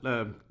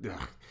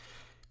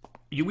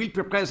 you will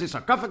prepare the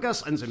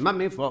sarcophagus and the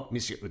mummy for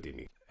Monsieur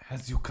Houdini.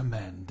 As you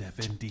command,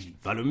 Effendi.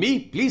 Follow me,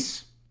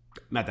 please.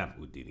 Madame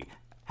Houdini,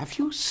 have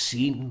you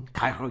seen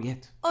Cairo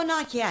yet? Oh,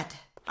 not yet.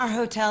 Our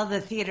hotel, the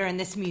theater, and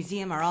this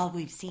museum are all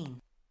we've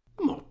seen.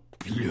 Mon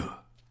Dieu.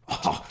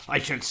 Oh, I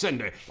shall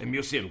send a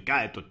museum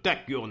guide to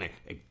take you on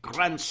a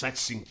grand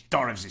sightseeing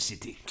tour of the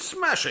city.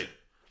 Smashing.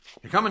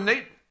 You coming,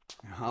 Nate?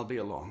 I'll be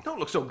along. Don't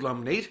look so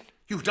glum, Nate.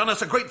 You've done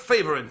us a great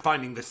favor in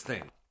finding this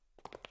thing.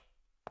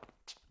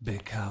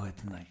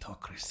 Bekawet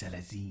Nitocris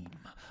Elazim,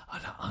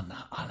 ala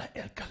ana ala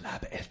el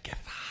kalab el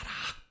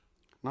kefara.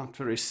 Not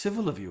very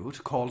civil of you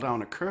to call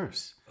down a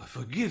curse.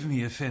 Forgive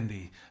me,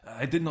 Effendi.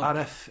 I did not...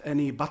 Araf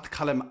any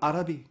batkalem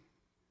Arabi?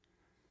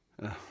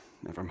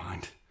 Never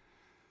mind.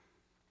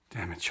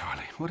 Damn it,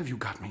 Charlie. What have you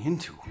got me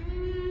into?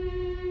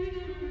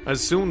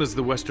 As soon as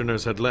the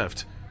Westerners had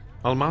left,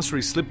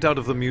 Al-Masri slipped out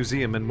of the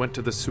museum and went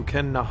to the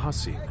Suken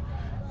Nahasin,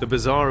 the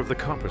bazaar of the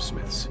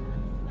coppersmiths.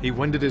 He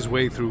wended his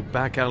way through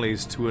back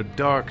alleys to a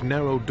dark,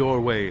 narrow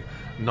doorway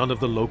none of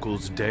the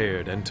locals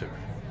dared enter.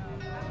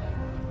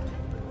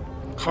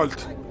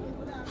 Halt!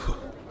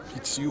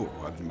 It's you,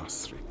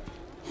 Al-Masri.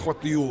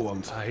 What do you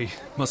want? I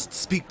must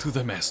speak to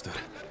the master.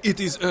 It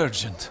is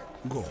urgent.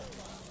 Go.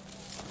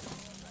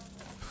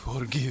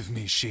 Forgive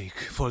me, Sheikh,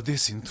 for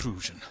this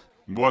intrusion.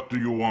 What do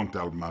you want,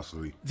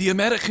 Al-Masri? The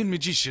American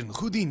magician,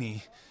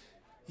 Houdini,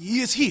 he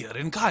is here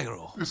in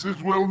Cairo. This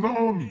is well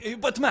known.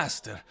 But,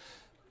 master,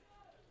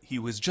 he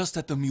was just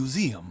at the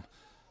museum,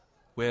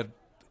 where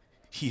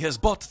he has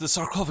bought the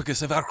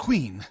sarcophagus of our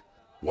queen.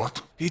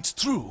 What? It's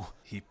true.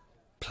 He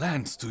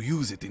plans to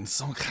use it in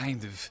some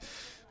kind of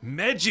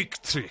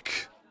magic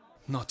trick.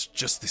 Not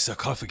just the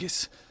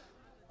sarcophagus.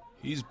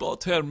 He's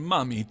bought her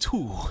mummy,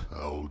 too.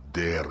 How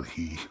dare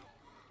he?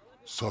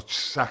 Such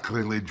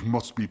sacrilege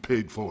must be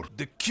paid for.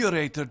 The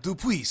curator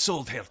Dupuis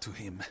sold her to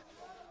him.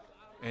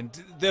 And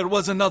there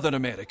was another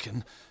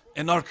American,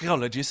 an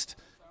archaeologist.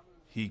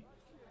 He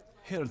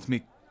heard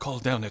me call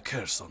down a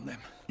curse on them.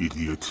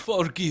 Idiot.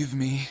 Forgive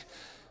me.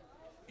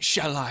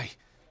 Shall I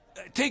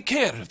take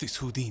care of this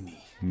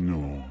Houdini?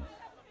 No.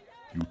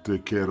 You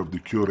take care of the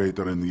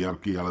curator and the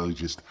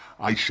archaeologist.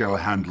 I shall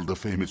handle the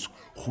famous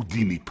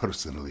Houdini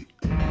personally.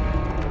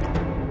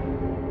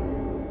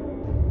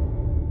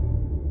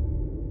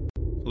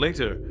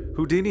 Later,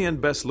 Houdini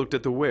and Bess looked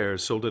at the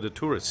wares sold at a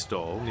tourist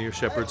stall near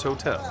Shepherd's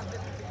Hotel.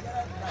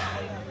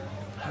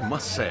 I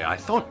must say, I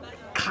thought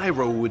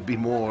Cairo would be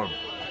more,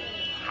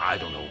 I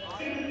don't know,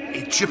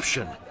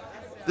 Egyptian.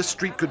 This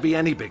street could be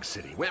any big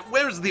city.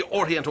 Where's the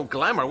Oriental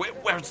glamour?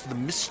 Where's the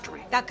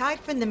mystery? That guide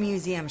from the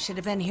museum should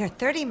have been here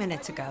 30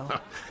 minutes ago.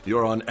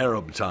 You're on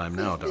Arab time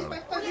now, darling.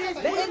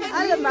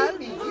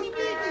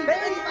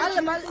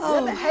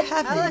 Oh,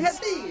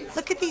 heavens.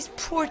 Look at these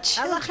poor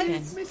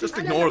children. Just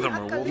ignore them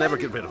or we'll never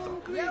get rid of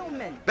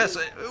them. Bess,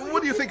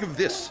 what do you think of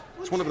this?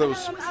 It's one of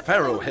those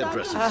pharaoh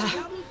headdresses.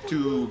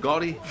 Too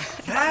gaudy?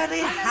 Very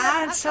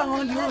handsome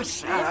on you,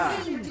 sir.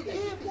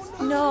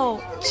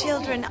 No,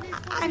 children,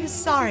 I'm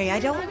sorry. I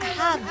don't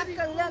have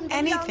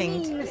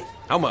anything.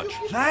 How much?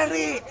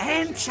 Very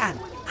ancient.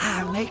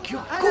 I'll make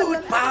you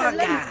good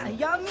bargain.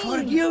 For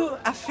you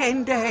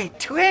offend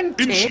 20.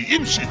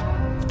 Imshi!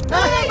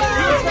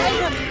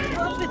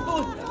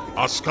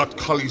 Askat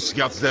Kalis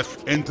Yatzef,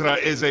 Entra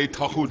Eze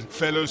Tahud,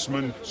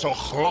 Fellowsman,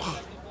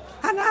 Sochroch.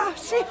 Anna,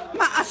 see,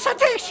 ma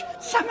Sadesh,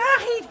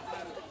 Samari.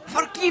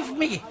 Forgive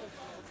me.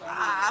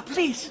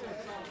 Please,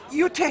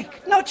 you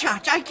take. No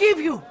charge, I give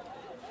you.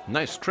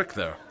 Nice trick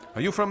there.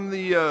 Are you from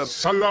the,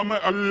 Salam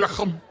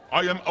Alaikum.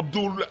 I am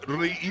Abdul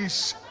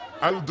Reis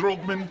Al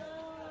Drogman.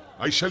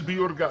 I shall be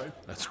your guide.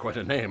 That's quite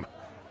a name.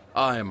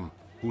 I'm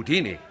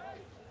Houdini.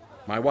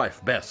 My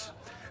wife, Bess.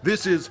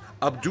 This is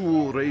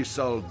Abdul Reis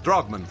Al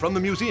Drogman from the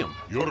museum.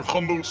 Your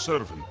humble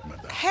servant,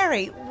 madame.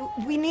 Harry,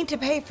 we need to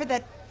pay for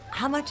that.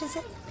 How much is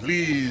it?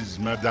 Please,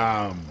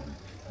 madame.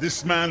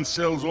 This man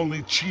sells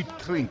only cheap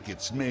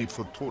trinkets made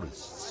for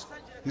tourists.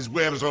 His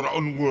wares are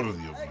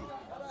unworthy of you.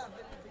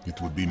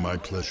 It would be my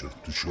pleasure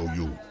to show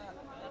you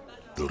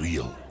the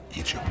real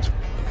Egypt.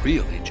 The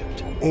real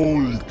Egypt?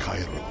 Old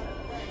Cairo.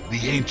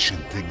 The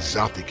ancient,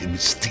 exotic, and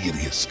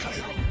mysterious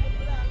Cairo.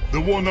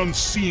 The one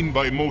unseen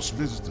by most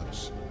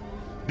visitors.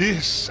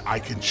 This I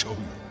can show you.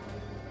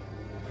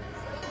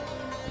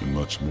 And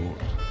much more.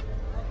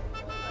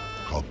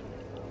 Come,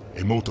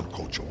 a motor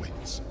coach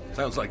awaits.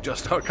 Sounds like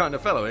just our kind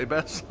of fellow, eh,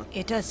 Bess?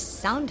 It does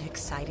sound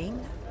exciting.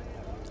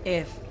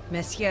 If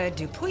Monsieur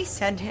Dupuis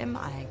sent him,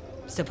 I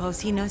suppose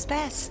he knows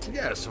best.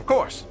 Yes, of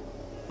course.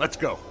 Let's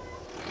go.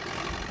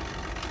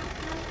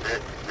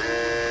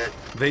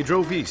 They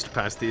drove east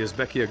past the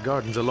Uzbekia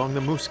Gardens along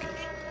the Muski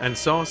and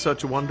saw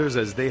such wonders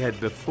as they had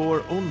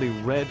before only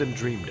read and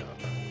dreamed of.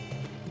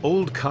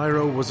 Old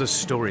Cairo was a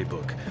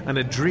storybook and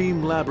a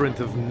dream labyrinth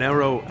of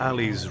narrow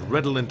alleys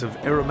redolent of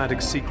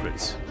aromatic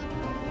secrets.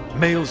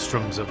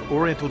 Maelstroms of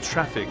oriental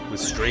traffic with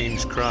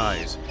strange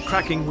cries,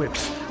 cracking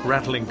whips,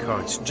 rattling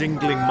carts,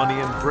 jingling money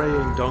and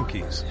braying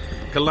donkeys,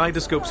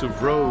 kaleidoscopes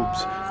of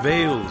robes,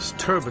 veils,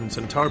 turbans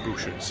and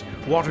tarbushes,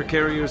 water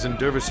carriers and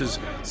dervishes,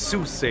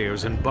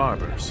 soothsayers and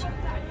barbers.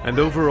 And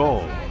over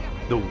all,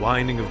 the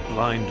whining of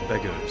blind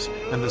beggars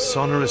and the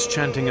sonorous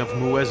chanting of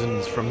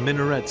muezzins from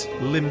minarets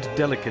limned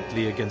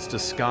delicately against a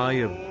sky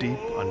of deep,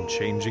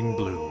 unchanging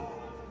blue.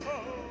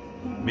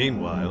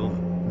 Meanwhile,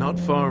 not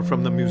far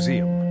from the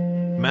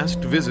museum,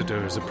 masked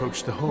visitors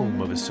approached the home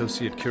of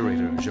Associate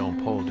Curator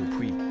Jean-Paul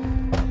Dupuis.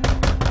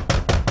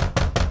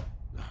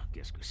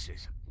 Qu'est-ce que c'est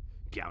ça?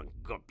 Qu'un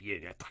copier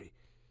d'être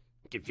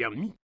qui vient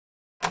me.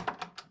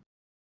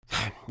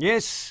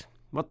 Yes,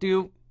 what do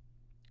you...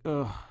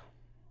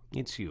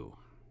 it's you.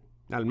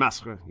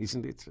 Al-Masra,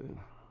 isn't it?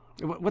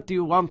 What do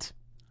you want?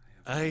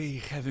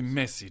 I have a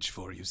message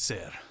for you,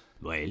 sir.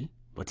 Well,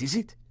 what is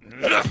it?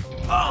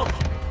 Oh!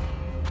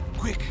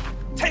 Quick,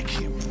 take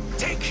him!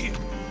 Take him!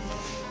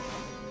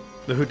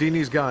 The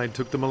Houdini's guide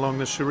took them along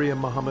the Sharia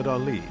Muhammad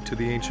Ali to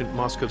the ancient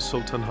mosque of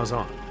Sultan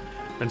Hassan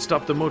and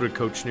stopped the motor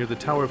coach near the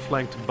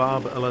tower-flanked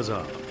Bab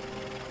el-Azhar.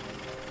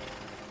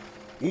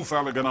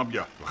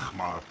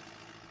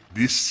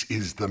 This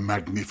is the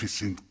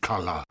magnificent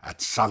Kala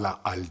at Salah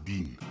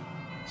al-Din.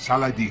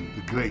 Saladin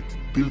the Great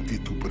built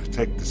it to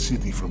protect the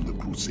city from the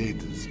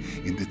Crusaders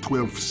in the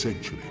 12th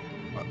century.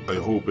 I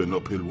hope an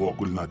uphill walk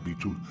will not be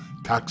too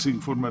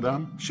taxing for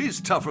Madame. She's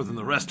tougher than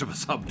the rest of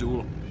us,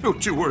 Abdul.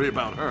 Don't you worry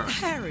about her.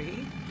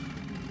 Harry.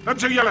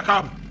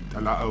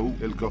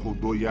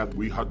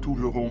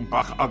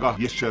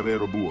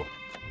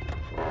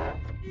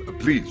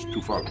 Please,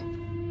 to follow.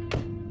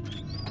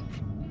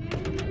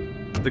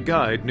 The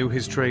guide knew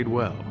his trade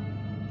well.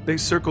 They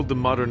circled the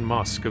modern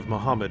mosque of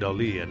Muhammad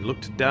Ali and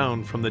looked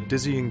down from the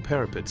dizzying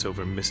parapets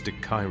over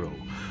mystic Cairo,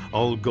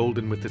 all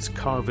golden with its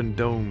carven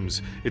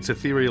domes, its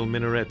ethereal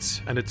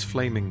minarets, and its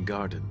flaming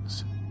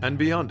gardens. And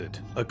beyond it,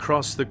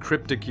 across the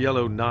cryptic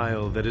yellow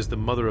Nile that is the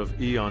mother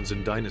of eons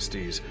and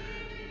dynasties,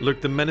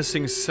 lurked the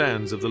menacing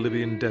sands of the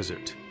Libyan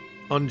desert,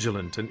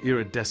 undulant and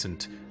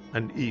iridescent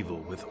and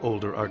evil with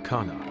older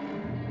arcana.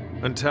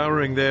 And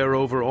towering there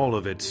over all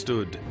of it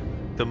stood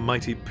the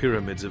mighty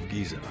pyramids of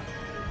Giza.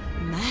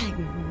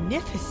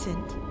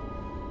 Magnificent.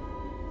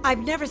 I've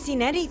never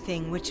seen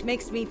anything which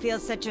makes me feel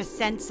such a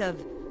sense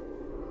of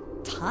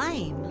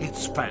time.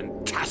 It's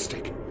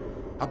fantastic.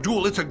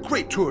 Abdul, it's a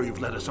great tour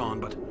you've led us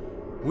on, but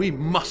we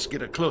must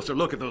get a closer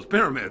look at those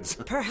pyramids.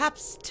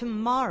 Perhaps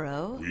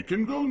tomorrow. We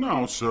can go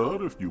now,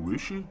 sir, if you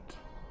wish it.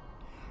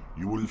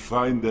 You will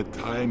find that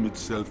time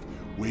itself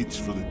waits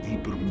for the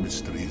deeper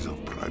mysteries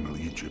of primal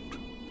Egypt.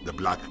 The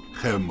black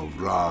hem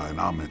of Ra and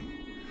Amen,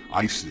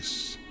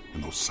 Isis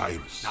and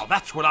Osiris. Now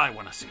that's what I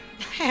want to see.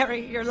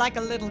 Harry, you're like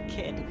a little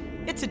kid.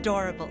 It's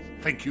adorable.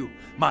 Thank you,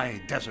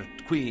 my desert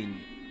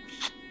queen.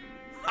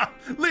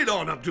 Lead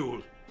on,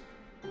 Abdul.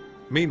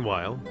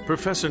 Meanwhile,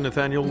 Professor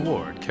Nathaniel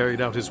Ward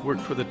carried out his work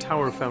for the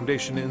Tower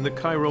Foundation in the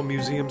Cairo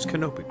Museum's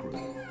canopic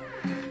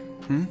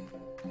room.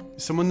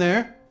 Is someone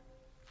there?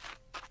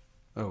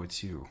 Oh,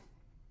 it's you.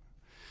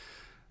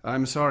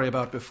 I'm sorry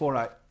about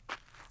before.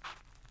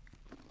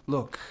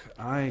 Look,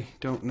 I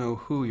don't know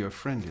who your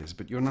friend is,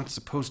 but you're not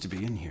supposed to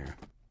be in here.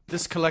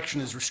 This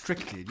collection is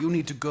restricted. You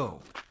need to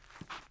go.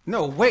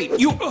 No, wait,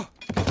 you...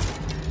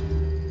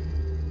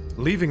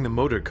 Leaving the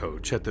motor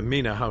coach at the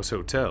Mina House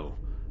Hotel,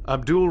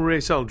 Abdul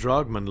Reis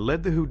Al-Drogman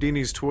led the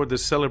Houdinis toward the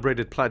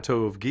celebrated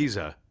plateau of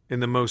Giza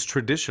in the most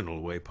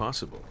traditional way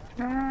possible.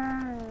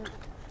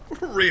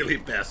 Really,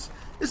 Bess?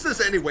 Is this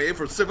any way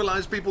for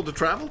civilized people to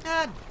travel?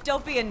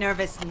 Don't be a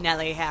nervous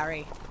Nelly,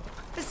 Harry.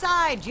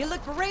 Besides, you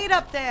look great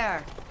up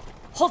there.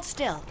 Hold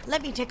still.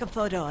 Let me take a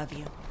photo of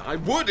you. I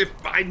would if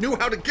I knew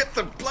how to get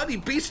the bloody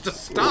beast to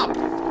stop.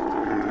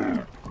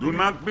 Do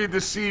not be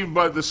deceived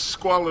by the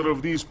squalor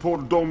of these poor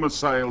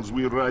domiciles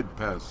we ride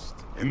past.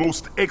 A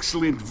most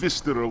excellent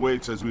vista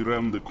awaits as we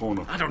round the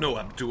corner. I don't know,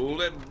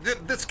 Abdul.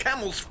 This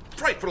camel's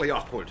frightfully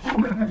awkward.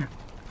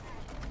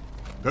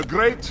 The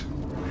Great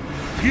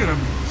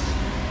Pyramids.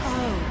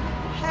 Oh,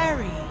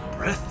 Harry.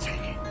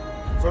 Breathtaking.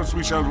 First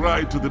we shall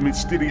ride to the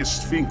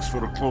mysterious Sphinx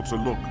for a closer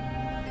look.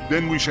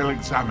 Then we shall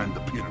examine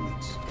the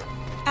pyramids.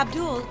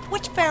 Abdul,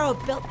 which pharaoh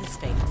built the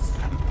Sphinx?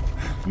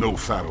 No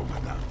pharaoh,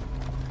 madame.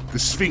 The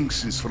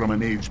Sphinx is from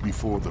an age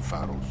before the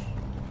pharaohs.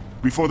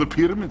 Before the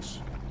pyramids,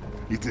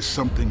 it is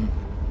something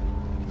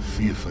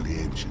fearfully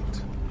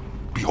ancient.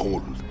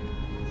 Behold.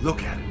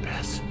 Look at it,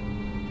 Bess.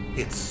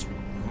 It's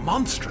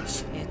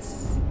monstrous.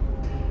 It's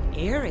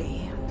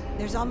eerie.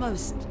 There's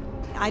almost...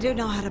 I don't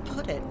know how to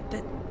put it,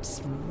 but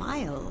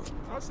smile.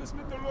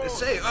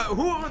 Say,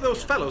 who are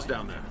those fellows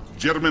down there?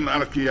 German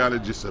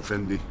archaeologists,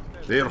 Effendi.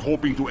 They are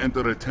hoping to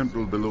enter a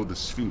temple below the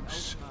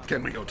Sphinx.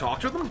 Can we go talk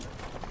to them?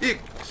 Ich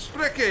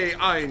spreche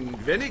ein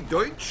wenig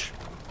Deutsch.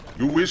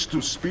 You wish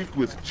to speak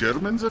with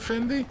Germans,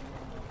 Effendi?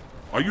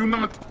 Are you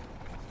not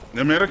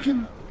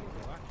American?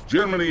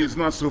 Germany is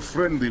not so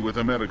friendly with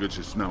America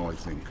just now, I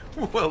think.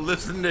 Well,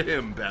 listen to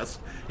him, Bess.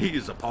 He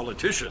is a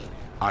politician.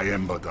 I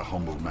am but a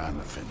humble man,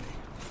 Effendi.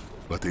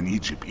 But in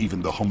Egypt,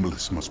 even the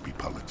humblest must be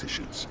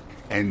politicians,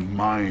 and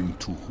mind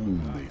to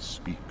whom they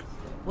speak.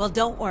 Well,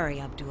 don't worry,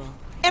 Abdul.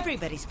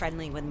 Everybody's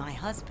friendly with my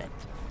husband.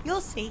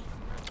 You'll see.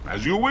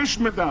 As you wish,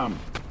 madame.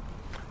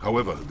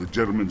 However, the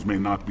Germans may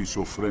not be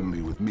so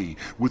friendly with me.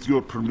 With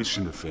your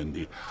permission,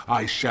 Effendi,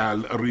 I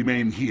shall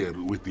remain here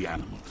with the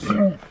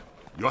animals.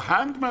 Your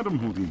hand, Madame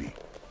Houdini.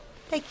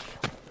 Thank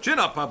you. Chin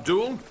up,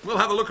 Abdul. We'll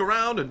have a look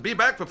around and be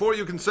back before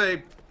you can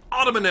say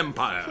Ottoman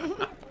Empire.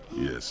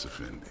 Yes,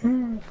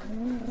 Effendi.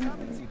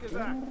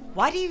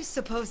 Why do you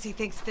suppose he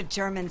thinks the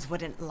Germans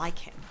wouldn't like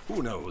him?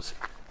 Who knows?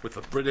 With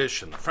the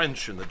British and the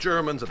French and the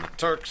Germans and the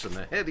Turks and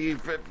the Hedi,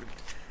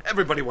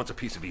 everybody wants a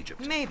piece of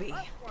Egypt. Maybe.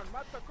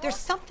 There's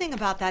something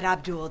about that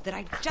Abdul that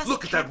I just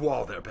Look at that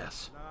wall there,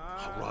 Bess.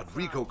 How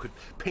Rodrigo could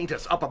paint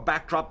us up a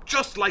backdrop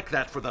just like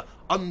that for the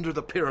Under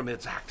the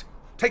Pyramids Act.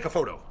 Take a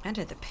photo.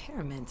 Under the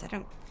Pyramids? I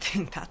don't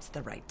think that's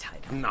the right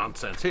title.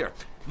 Nonsense. Here.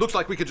 Looks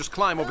like we could just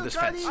climb over this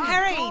fence.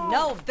 Harry,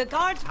 no, the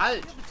guards...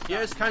 Halt!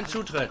 Hier ist kein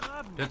Zutritt.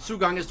 Der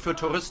Zugang ist für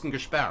Touristen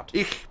gesperrt.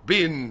 Ich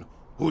bin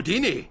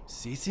Houdini.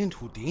 Sie sind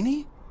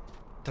Houdini?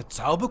 Der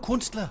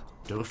Zauberkünstler?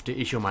 Dürfte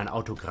ich um ein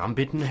Autogramm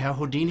bitten, Herr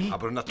Houdini?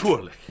 Aber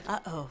natürlich.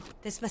 Uh-oh,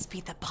 this must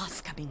be the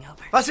boss coming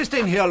over. Was ist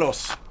denn hier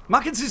los?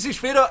 Machen Sie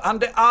sich wieder an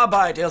der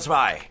Arbeit, ihr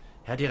zwei.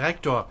 Herr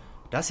Direktor,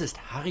 das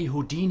ist Harry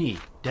Houdini,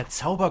 der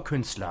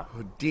Zauberkünstler.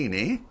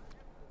 Houdini?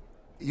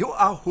 You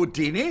are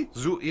Houdini?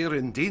 Zu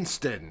Ihren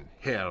Diensten,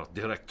 Herr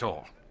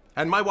Direktor.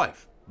 And my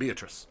wife,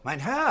 Beatrice. Mein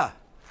Herr,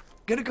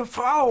 gnädige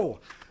Frau,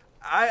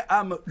 I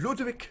am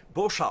Ludwig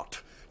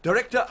Borchardt,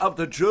 Director of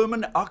the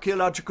German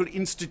Archaeological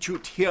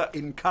Institute here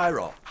in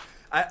Cairo.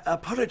 I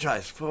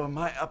apologize for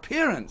my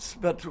appearance,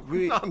 but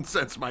we...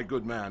 Nonsense, my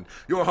good man.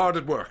 You're hard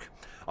at work.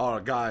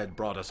 Our guide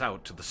brought us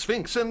out to the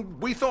Sphinx, and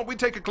we thought we'd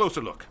take a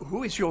closer look.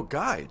 Who is your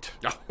guide?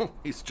 Oh,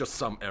 he's just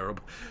some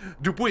Arab.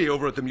 Dupuy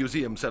over at the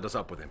museum set us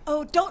up with him.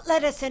 Oh, don't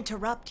let us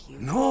interrupt you.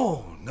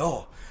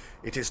 No.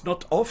 It is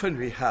not often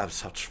we have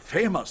such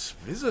famous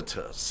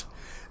visitors.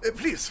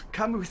 Please,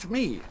 come with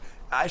me.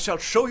 I shall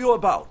show you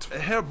about.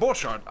 Herr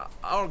Borchardt,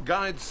 our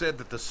guide said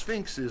that the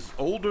Sphinx is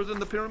older than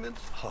the pyramids?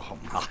 Oh,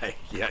 my,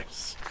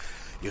 yes.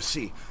 You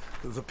see,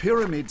 the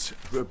pyramids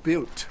were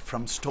built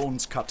from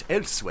stones cut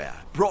elsewhere,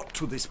 brought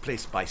to this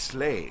place by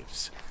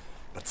slaves.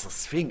 But the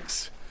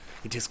Sphinx,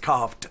 it is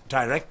carved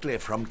directly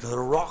from the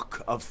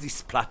rock of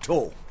this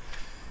plateau.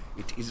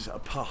 It is a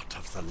part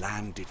of the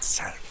land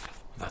itself.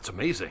 That's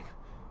amazing.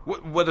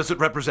 What does it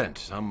represent?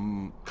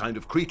 Some kind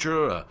of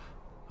creature?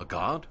 A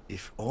god?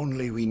 If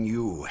only we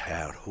knew,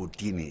 Herr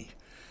Houdini.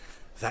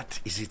 That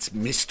is its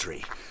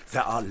mystery.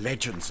 There are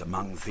legends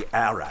among the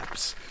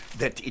Arabs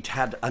that it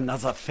had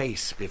another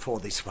face before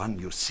this one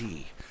you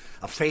see.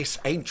 A face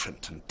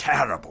ancient and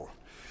terrible.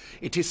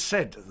 It is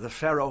said the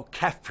pharaoh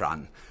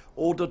Khafran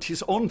ordered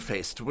his own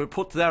face to be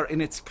put there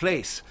in its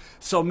place,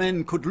 so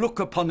men could look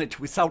upon it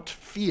without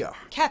fear.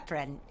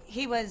 Kephren,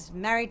 he was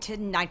married to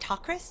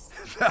Nitocris?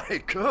 Very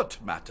good,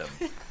 madam.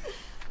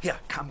 Here,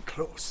 come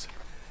close.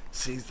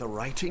 See the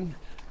writing?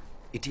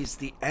 It is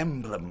the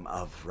emblem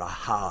of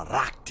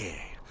Raharakte,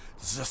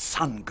 the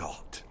sun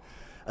god.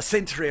 A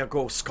century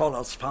ago,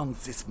 scholars found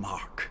this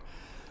mark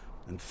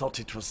and thought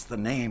it was the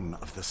name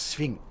of the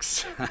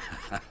Sphinx.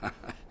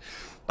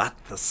 But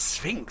the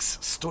Sphinx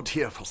stood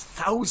here for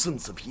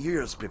thousands of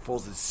years before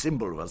this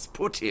symbol was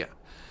put here.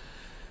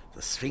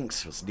 The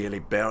Sphinx was nearly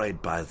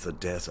buried by the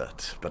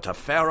desert, but a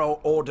pharaoh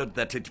ordered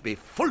that it be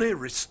fully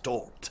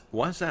restored.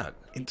 Why's that?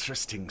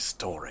 Interesting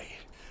story.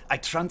 I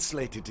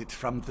translated it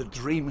from the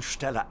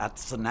Dreamstelle at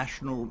the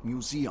National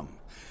Museum.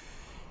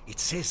 It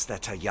says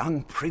that a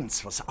young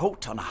prince was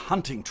out on a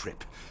hunting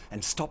trip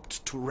and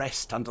stopped to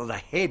rest under the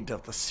head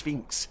of the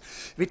Sphinx,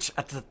 which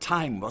at the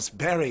time was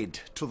buried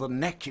to the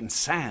neck in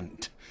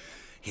sand.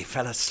 He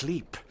fell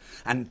asleep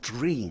and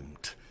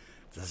dreamed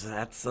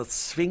that the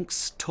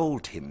Sphinx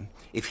told him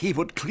if he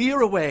would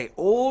clear away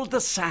all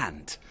the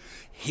sand,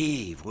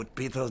 he would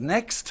be the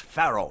next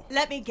pharaoh.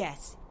 Let me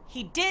guess.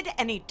 He did,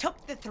 and he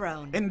took the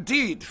throne.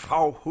 Indeed,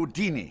 Frau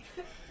Houdini.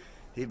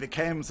 He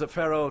became the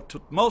pharaoh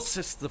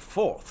Tutmosis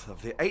IV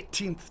of the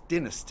 18th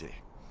dynasty.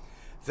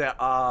 There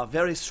are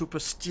very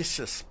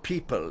superstitious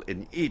people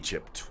in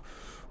Egypt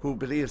who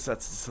believe that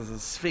the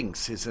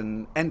Sphinx is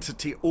an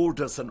entity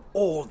older than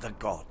all the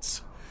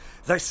gods.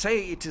 They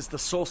say it is the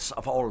source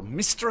of all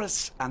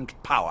mysteries and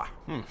power.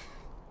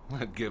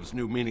 That gives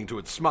new meaning to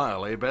its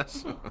smile, eh,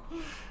 Bess?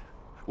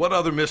 What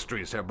other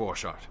mysteries, Herr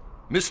Borchardt?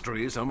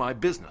 Mysteries are my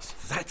business.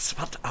 That's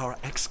what our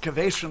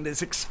excavation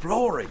is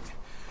exploring.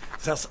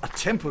 There's a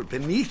temple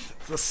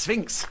beneath the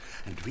Sphinx,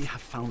 and we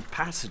have found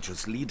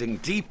passages leading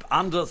deep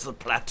under the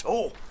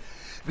plateau.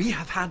 We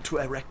have had to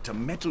erect a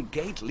metal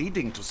gate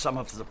leading to some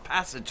of the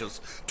passages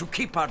to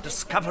keep our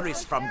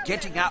discoveries from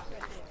getting out.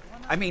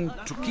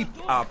 To keep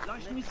our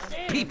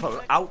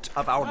people out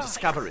of our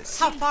discoveries.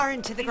 How far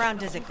into the ground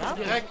does it go?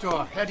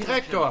 Herr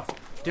Direktor,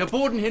 der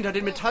Boden hinter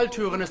den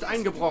Metalltüren ist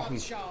eingebrochen.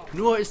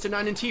 Nur ist in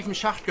einen tiefen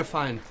Schacht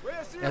gefallen.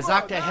 Er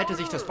sagt, er hätte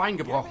sich das Bein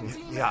gebrochen.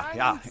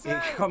 Ja,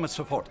 ich komme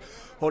sofort.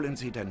 Holen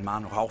Sie den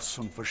Mann raus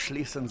und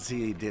verschließen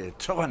Sie die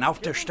Türen auf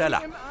der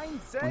Stelle.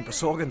 Und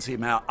besorgen Sie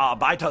mehr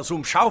Arbeiter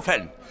zum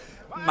Schaufeln.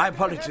 My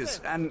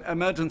apologies, an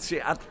emergency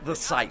at the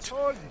site.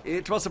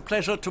 It was a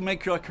pleasure to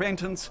make your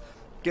acquaintance.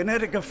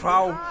 Gnädige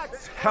Frau,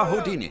 Herr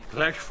Houdini.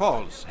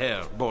 Gleichfalls,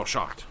 Herr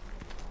Borchardt.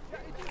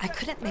 I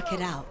couldn't make it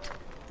out.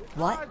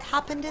 What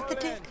happened at the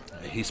dig?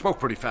 He spoke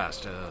pretty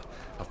fast.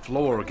 A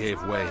floor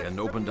gave way and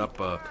opened up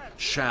a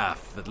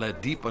shaft that led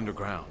deep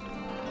underground.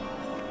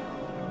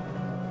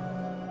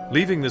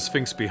 Leaving the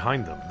Sphinx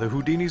behind them, the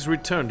Houdinis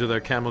returned to their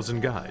camels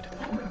and guide.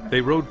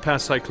 They rode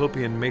past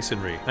Cyclopean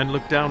masonry and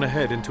looked down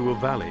ahead into a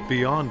valley,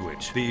 beyond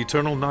which the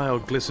eternal Nile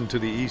glistened to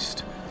the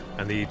east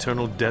and the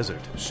eternal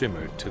desert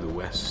shimmered to the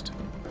west.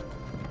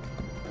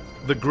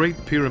 The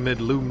Great Pyramid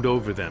loomed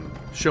over them,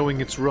 showing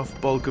its rough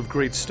bulk of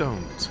great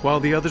stones, while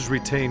the others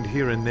retained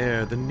here and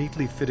there the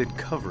neatly fitted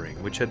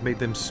covering which had made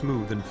them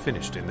smooth and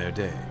finished in their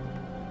day.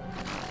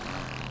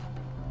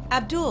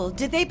 Abdul,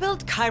 did they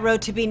build Cairo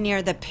to be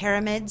near the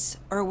pyramids,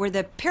 or were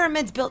the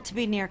pyramids built to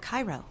be near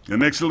Cairo?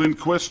 An excellent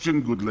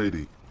question, good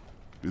lady.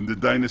 In the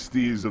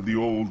dynasties of the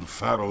old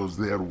pharaohs,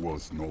 there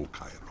was no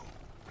Cairo.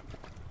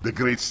 The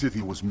great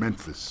city was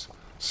Memphis,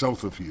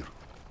 south of here.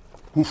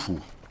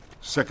 Khufu,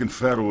 second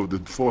pharaoh of the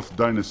 4th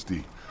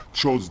dynasty,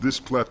 chose this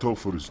plateau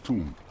for his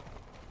tomb.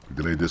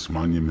 The greatest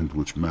monument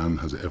which man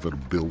has ever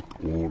built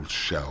or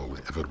shall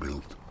ever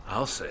build.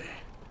 I'll say.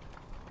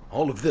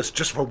 All of this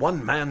just for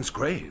one man's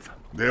grave.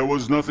 There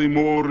was nothing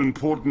more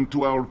important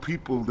to our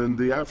people than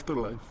the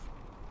afterlife.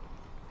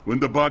 When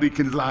the body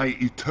can lie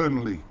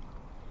eternally,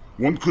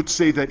 one could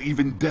say that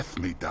even death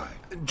may die.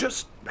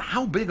 Just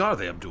how big are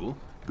they, Abdul?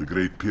 The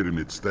Great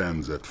Pyramid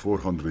stands at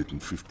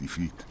 450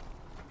 feet.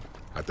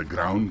 At the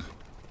ground,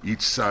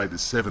 each side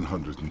is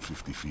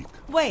 750 feet.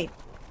 Wait,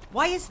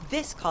 why is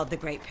this called the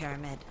Great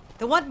Pyramid?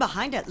 The one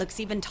behind it looks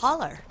even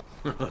taller.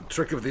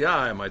 Trick of the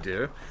eye, my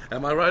dear.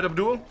 Am I right,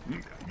 Abdul?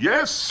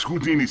 Yes,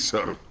 Houdini,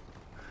 sir.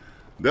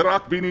 The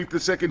rock beneath the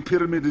second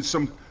pyramid is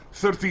some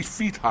 30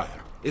 feet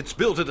higher. It's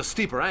built at a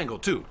steeper angle,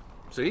 too.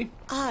 See?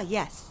 Ah,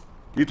 yes.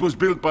 It was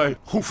built by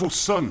Khufu's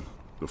son,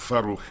 the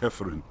pharaoh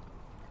Khephren.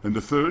 And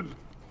the third,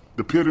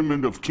 the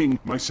pyramid of King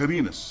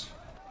Mycerinus,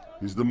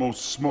 is the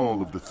most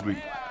small of the three.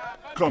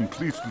 Come,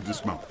 please to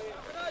dismount.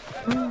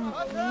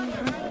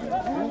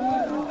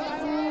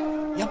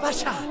 Ya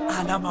Basha,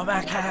 ana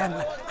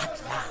mamakan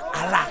atla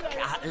alak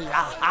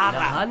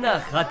lahara.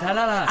 Ana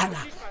khatalala.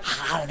 Ana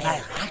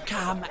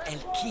halerakam el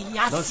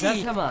kiyasi. Lo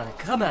sataman,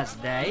 kamas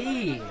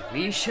dai,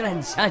 vishran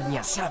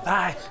sanya.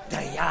 Sabah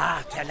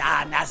daya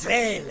tela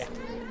nazel.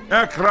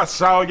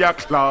 Akrasao ya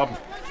club.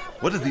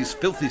 What do these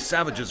filthy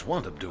savages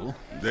want, Abdul?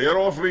 They are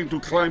offering to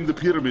climb the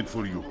pyramid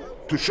for you,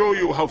 to show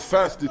you how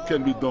fast it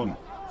can be done.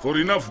 For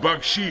enough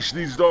bakshish,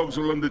 these dogs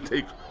will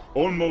undertake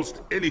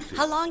almost anything.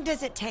 How long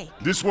does it take?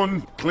 This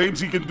one claims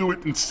he can do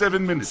it in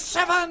 7 minutes.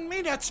 7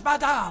 minutes,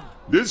 madame.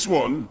 This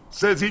one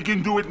says he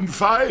can do it in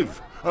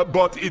 5,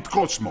 but it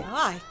costs more. Oh,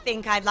 I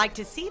think I'd like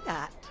to see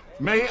that.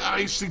 May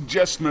I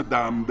suggest,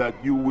 madame, that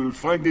you will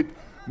find it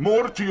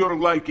more to your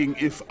liking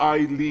if I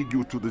lead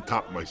you to the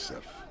top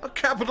myself? A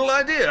capital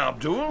idea,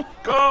 Abdul.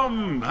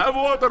 Come, have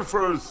water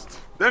first,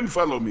 then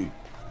follow me.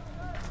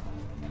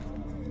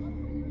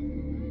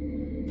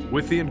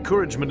 With the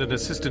encouragement and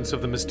assistance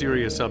of the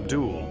mysterious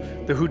Abdul,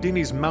 the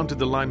Houdinis mounted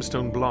the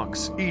limestone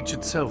blocks, each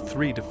itself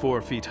 3 to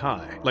 4 feet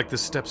high, like the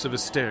steps of a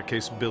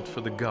staircase built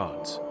for the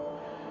gods.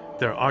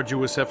 Their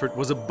arduous effort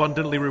was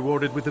abundantly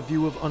rewarded with a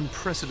view of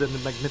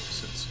unprecedented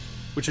magnificence,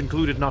 which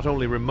included not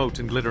only remote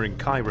and glittering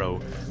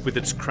Cairo, with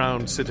its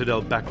crowned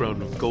citadel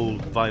background of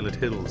gold-violet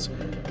hills,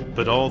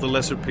 but all the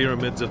lesser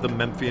pyramids of the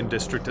Memphian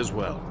district as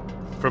well,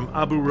 from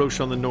Abu Rosh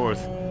on the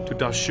north to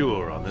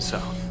Dashur on the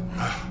south.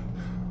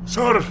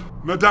 Sir,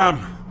 madame,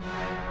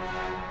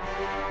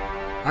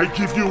 I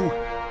give you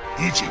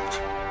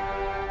Egypt.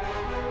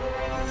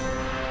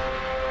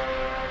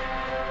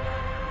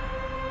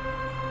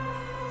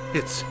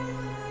 It's...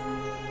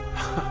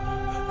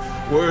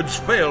 Words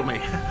fail me.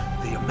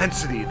 The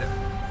immensity, the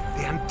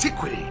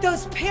antiquity.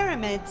 Those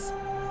pyramids.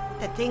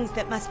 The things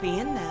that must be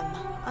in them,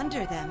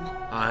 under them.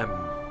 I'm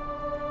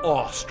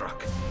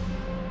awestruck.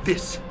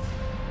 This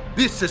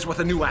is what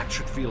the new act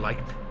should feel like.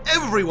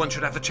 Everyone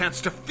should have the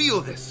chance to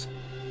feel this.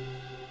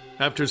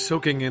 After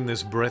soaking in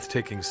this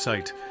breathtaking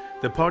sight,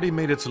 the party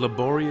made its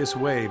laborious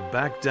way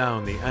back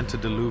down the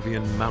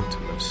antediluvian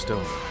mountain of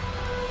stone.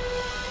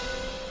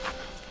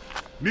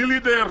 Nearly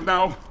there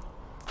now.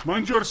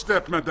 Mind your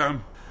step,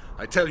 madame.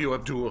 I tell you,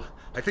 Abdul,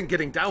 I think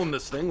getting down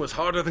this thing was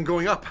harder than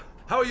going up.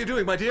 How are you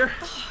doing, my dear?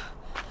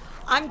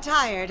 I'm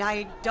tired.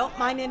 I don't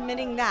mind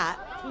admitting that.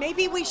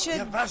 Maybe we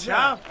should... أنا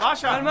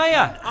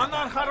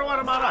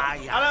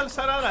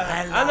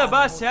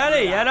بس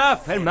علي أنا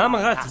في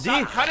الممغة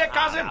دي.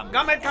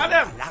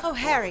 Oh,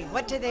 Harry,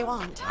 what do they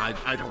want?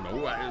 I don't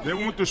know. They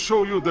want to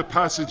show you the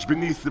passage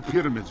beneath the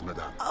pyramids,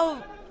 madame.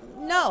 Oh,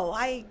 no,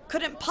 I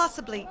couldn't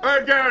possibly...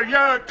 Erger,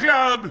 ya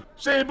club!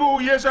 Sebu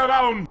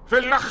yezaroun,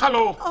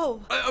 filachalo! Oh.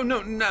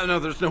 No,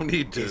 there's no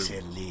need to...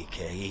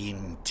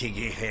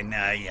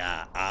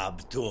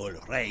 Abdul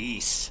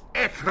Reis.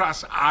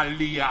 Ekras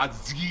Ali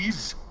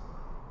Aziz.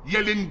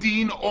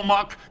 Yelindin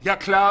Omak, ya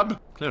club.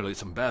 Clearly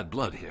some bad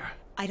blood here.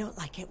 I don't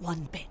like it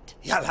one bit.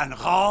 Yalan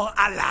Ro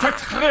Allah.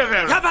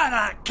 Tetchrerer.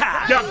 Yabana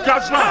Ka. Ya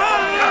Gazma.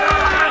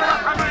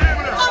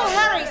 Oh,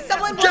 Harry,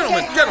 someone will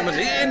Gentlemen,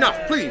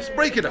 enough, please,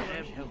 break it up.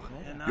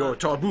 Your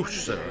tarbouche,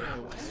 sir.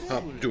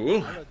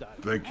 Abdul.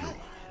 Thank you.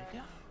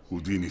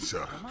 Houdini,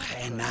 sir.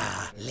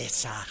 Khena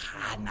lesa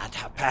khana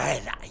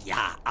tapela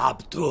ya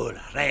Abdul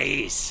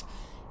Reis.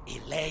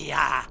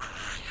 Ileya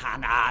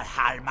khana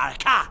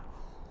halmarka.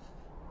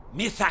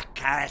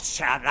 Mithak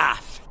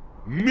al-Sharaf.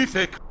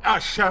 Mithak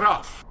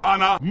al-Sharaf.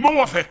 Ana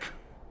Muwafik.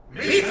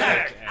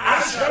 Mithak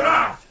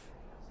al-Sharaf.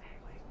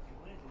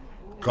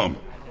 Come,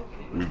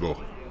 we go.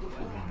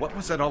 What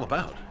was that all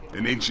about?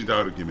 An ancient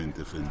argument,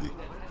 Effendi.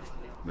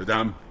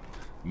 Madame,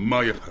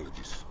 my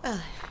apologies.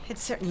 It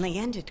certainly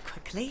ended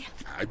quickly.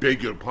 I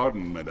beg your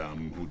pardon,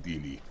 Madame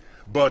Houdini,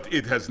 but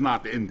it has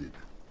not ended.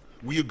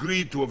 We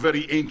agreed to a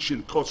very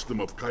ancient custom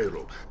of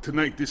Cairo.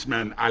 Tonight, this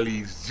man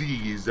Ali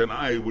Ziz and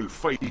I will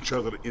fight each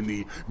other in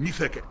the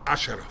Mithak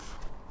Asharaf.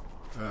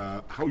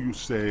 How you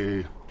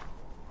say...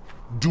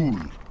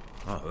 duel.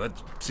 Oh,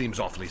 that seems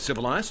awfully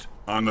civilized.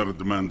 Honor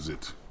demands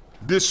it.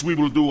 This we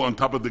will do on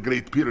top of the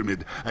Great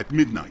Pyramid at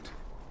midnight.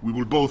 We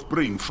will both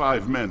bring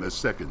 5 men as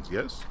seconds,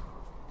 yes?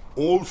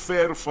 All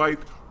fair fight,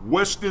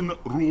 Western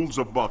rules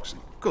of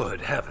boxing.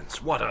 Good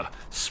heavens, what a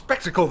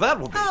spectacle that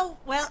will be. Oh,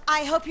 well,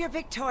 I hope you're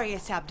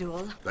victorious,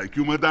 Abdul. Thank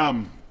you,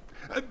 madame.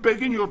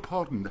 Begging your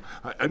pardon,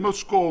 I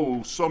must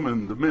go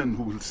summon the men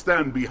who will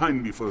stand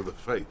behind me for the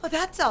fight. Oh,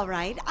 that's all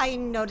right. I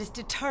noticed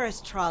a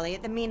tourist trolley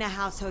at the Mina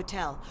House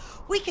Hotel.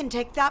 We can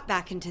take that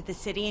back into the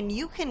city and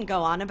you can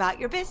go on about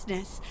your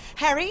business.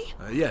 Harry?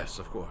 Yes,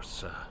 of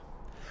course.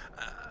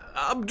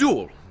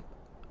 Abdul,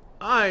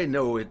 I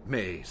know it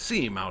may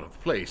seem out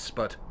of place,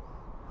 but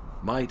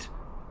might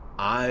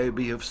I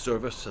be of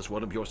service as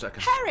one of your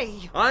seconds?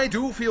 Harry! I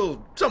do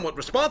feel somewhat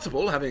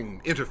responsible,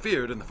 having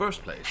interfered in the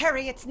first place.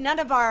 Harry, it's none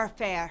of our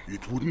affair.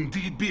 It would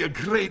indeed be a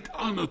great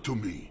honor to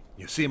me.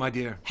 You see, my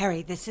dear?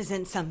 Harry, this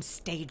isn't some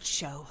stage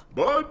show.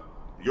 But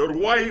your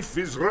wife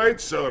is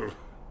right, sir.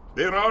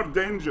 There are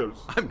dangers.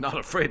 I'm not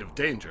afraid of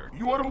danger.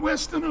 You are a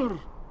Westerner.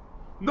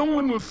 No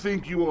one will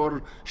think you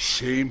are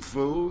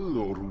shameful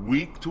or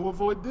weak to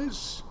avoid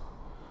this.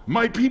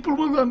 My people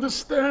will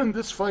understand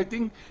this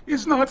fighting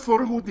is not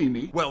for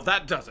Houdini. Well,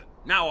 that does it.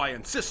 Now I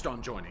insist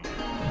on joining.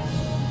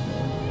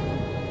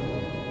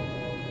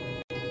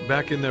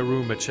 Back in their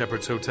room at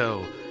Shepherd's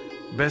Hotel,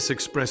 Bess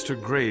expressed her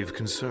grave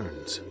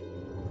concerns.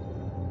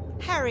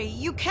 Harry,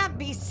 you can't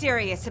be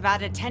serious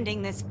about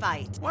attending this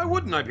fight. Why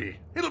wouldn't I be?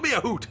 It'll be a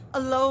hoot.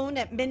 Alone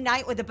at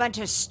midnight with a bunch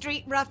of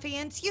street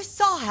ruffians? You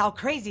saw how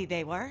crazy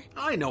they were.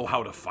 I know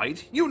how to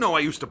fight. You know I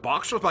used to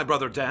box with my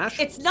brother Dash.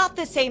 It's not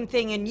the same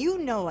thing, and you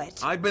know it.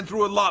 I've been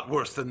through a lot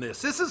worse than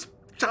this. This is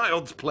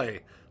child's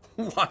play.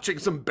 Watching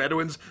some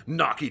Bedouins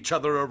knock each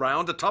other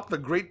around atop the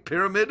Great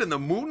Pyramid in the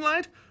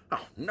moonlight?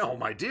 Oh, no,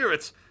 my dear,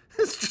 it's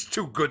just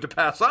too good to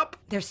pass up.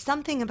 There's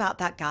something about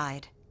that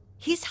guide.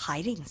 He's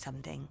hiding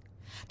something.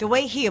 The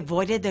way he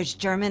avoided those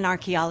German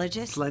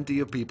archaeologists. Plenty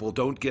of people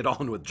don't get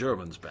on with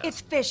Germans, Beth. It's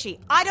fishy.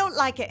 I don't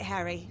like it,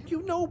 Harry.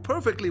 You know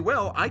perfectly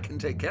well I can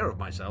take care of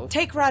myself.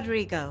 Take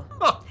Rodrigo.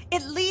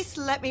 At least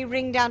let me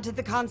ring down to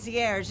the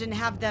concierge and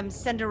have them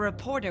send a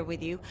reporter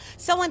with you.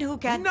 Someone who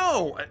can...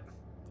 No!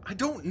 I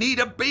don't need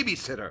a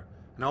babysitter.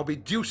 And I'll be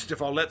deuced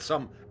if I'll let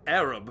some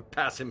Arab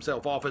pass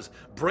himself off as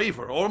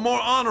braver or more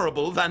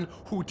honorable than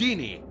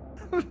Houdini.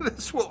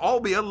 This will all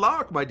be a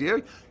lark, my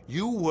dear.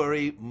 You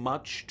worry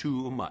much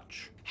too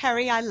much.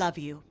 Harry, I love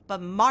you,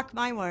 but mark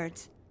my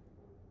words.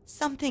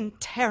 Something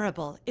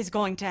terrible is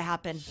going to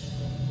happen.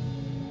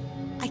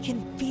 I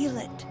can feel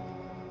it.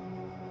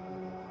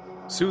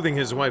 Soothing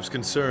his wife's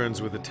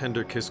concerns with a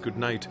tender kiss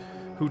goodnight,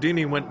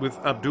 Houdini went with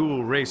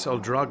Abdul Reis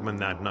al-Dragman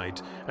that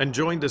night and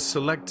joined a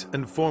select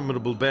and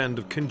formidable band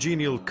of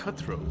congenial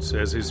cutthroats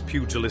as his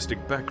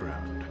pugilistic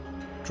background.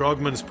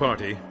 Drogman's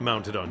party,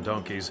 mounted on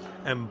donkeys,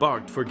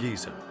 embarked for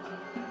Giza.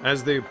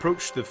 As they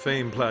approached the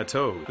famed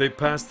plateau, they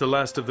passed the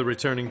last of the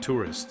returning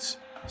tourists,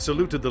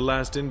 saluted the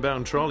last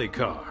inbound trolley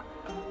car,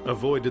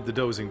 avoided the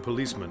dozing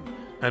policeman,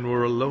 and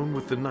were alone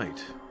with the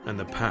night and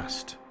the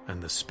past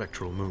and the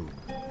spectral moon.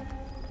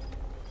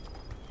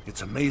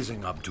 It's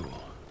amazing, Abdul.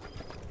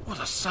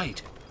 What a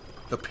sight.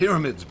 The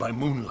pyramids by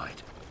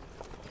moonlight.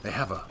 They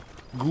have a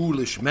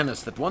ghoulish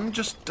menace that one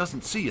just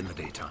doesn't see in the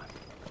daytime.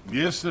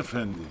 Yes,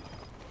 Effendi.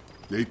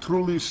 They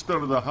truly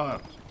stir the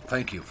heart.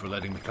 Thank you for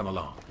letting me come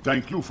along.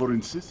 Thank you for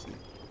insisting.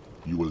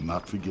 You will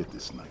not forget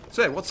this night.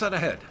 Say, what's that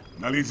ahead?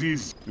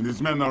 Al-Aziz and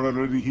his men are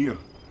already here.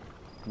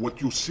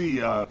 What you see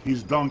are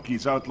his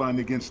donkeys outlined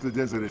against the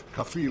desert at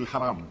Kafil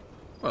Haram.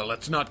 Well,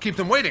 let's not keep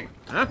them waiting,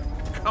 huh?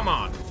 Come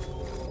on.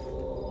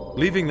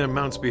 Leaving their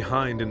mounts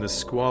behind in the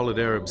squalid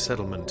Arab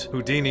settlement,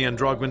 Houdini and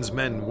Drogman's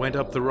men went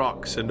up the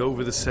rocks and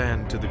over the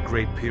sand to the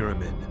Great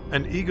Pyramid,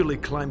 and eagerly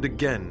climbed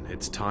again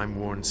its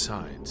time-worn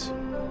sides.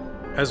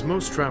 As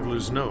most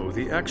travelers know,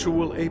 the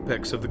actual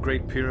apex of the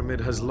Great Pyramid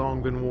has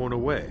long been worn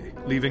away,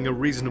 leaving a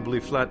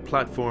reasonably flat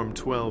platform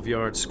 12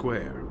 yards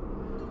square.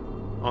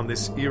 On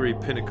this eerie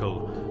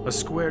pinnacle, a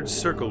squared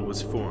circle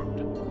was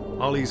formed.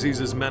 Ali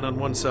Ziz's men on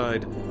one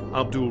side,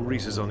 Abdul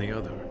Reis's on the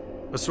other.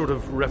 A sort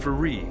of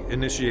referee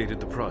initiated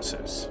the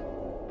process.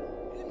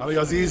 Ali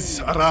Aziz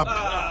Arab,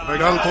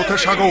 Regal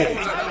Koteshago,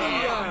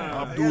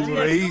 Abdul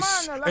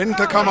Reis,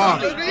 Ente Kamal.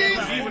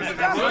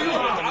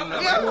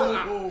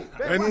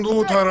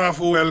 Endu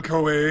Tarafu El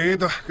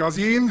Kawaid,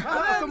 Gazin,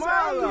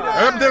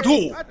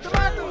 Abdetu.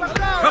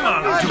 Come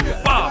on,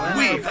 Abdul. Bob,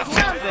 weave.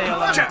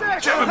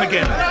 Jab him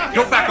again.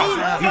 Don't back off.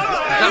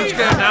 I'm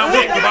scared now.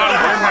 Walk the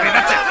bottom.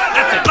 That's it.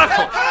 That's it. Left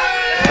hook.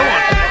 Come on.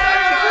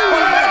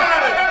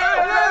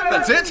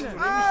 That's it?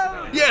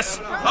 Yes,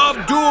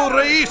 Abdul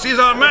Reis is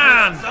our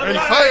man. El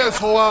Fayez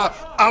Hoa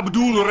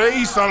Abdul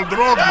Reis al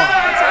Drogman.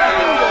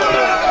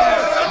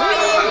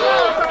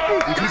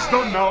 It is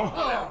done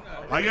now.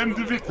 I am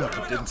the victor.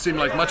 It didn't seem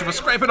like much of a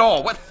scrape at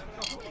all. What?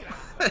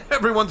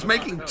 Everyone's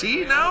making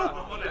tea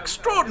now?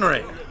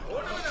 Extraordinary.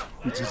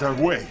 It is our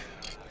way.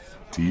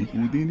 Tea,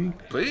 Houdini?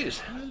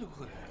 Please.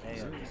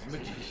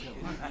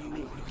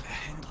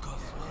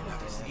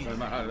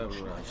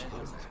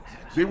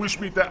 They wish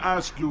me to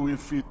ask you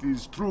if it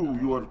is true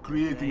you are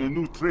creating a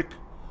new trick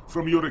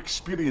from your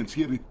experience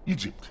here in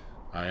Egypt.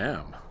 I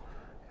am.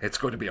 It's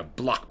going to be a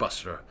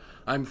blockbuster.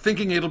 I'm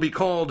thinking it'll be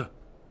called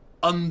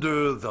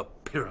Under the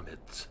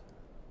Pyramids.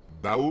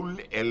 Baul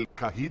el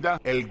Kahida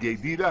el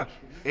Gedida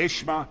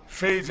Eshma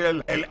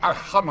Fazel el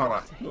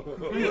Alhamara.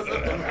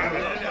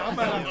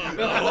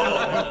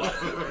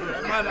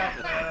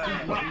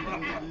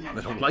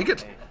 I don't like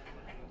it.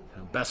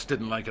 Bess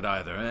didn't like it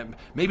either.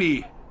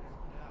 Maybe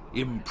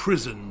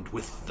Imprisoned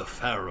with the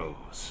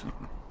Pharaohs.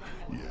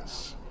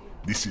 Yes,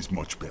 this is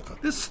much better.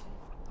 This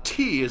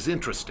tea is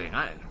interesting.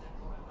 I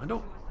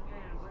don't...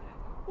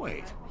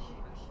 Wait.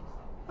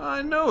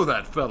 I know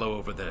that fellow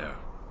over there.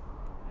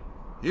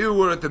 You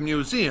were at the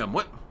museum.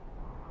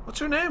 What's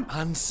your name?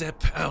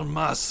 Ansep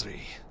Al-Masri.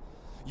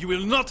 You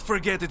will not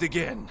forget it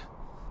again.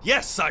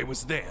 Yes, I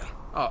was there.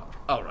 Oh,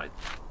 all right.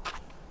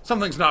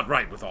 Something's not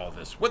right with all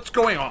this. What's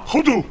going on?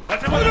 Hoodoo!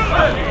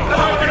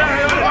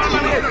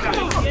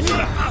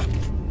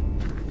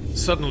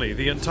 Suddenly,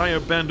 the entire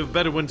band of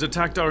Bedouins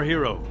attacked our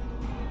hero.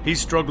 He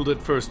struggled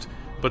at first,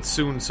 but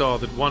soon saw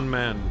that one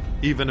man,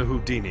 even a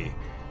Houdini,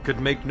 could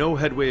make no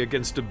headway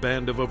against a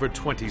band of over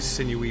 20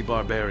 sinewy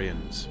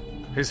barbarians.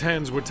 His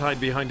hands were tied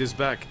behind his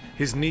back,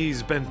 his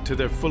knees bent to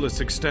their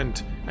fullest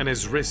extent, and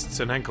his wrists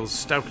and ankles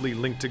stoutly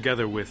linked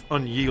together with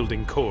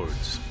unyielding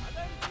cords.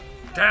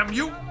 Damn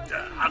you!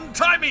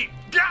 Untie me!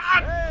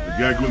 The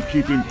gag will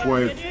keep him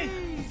quiet.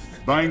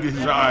 Bind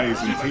his eyes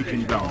and take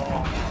him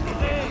down.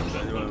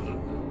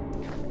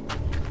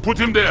 Put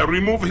him there.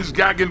 Remove his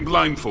gag and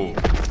blindfold.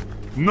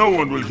 No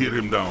one will hear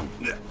him down.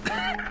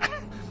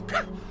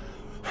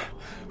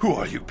 Who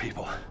are you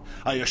people?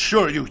 I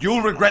assure you,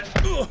 you'll regret...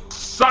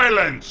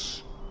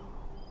 Silence!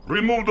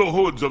 Remove the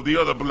hoods of the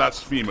other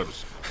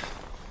blasphemers.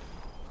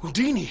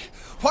 Houdini,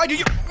 why do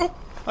you...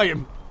 I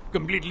am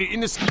completely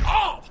innocent.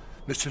 Oh!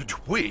 Mr.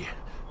 Dupuy,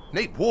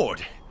 Nate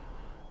Ward,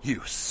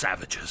 you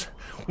savages.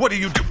 What do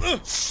you do?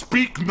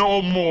 Speak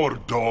no more,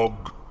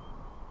 dog.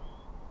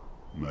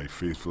 My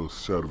faithful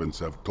servants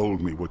have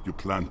told me what you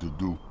plan to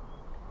do.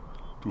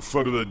 To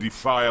further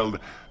defile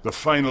the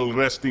final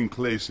resting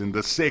place in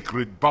the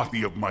sacred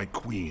body of my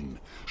queen.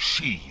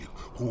 She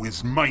who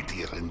is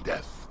mightier in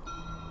death.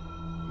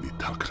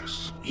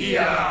 Nitocris.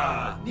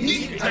 Ia,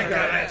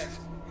 Nitocris,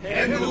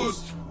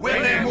 Henus,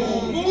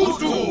 Venemu,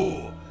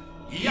 Mutu.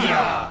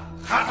 Ia,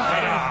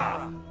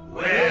 Hatara,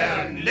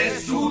 Wer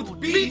Nesut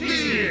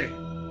Biti.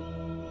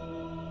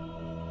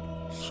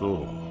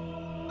 So,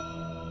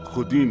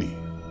 Houdini,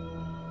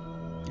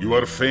 you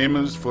are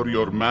famous for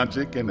your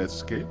magic and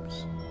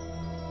escapes?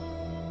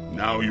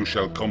 Now you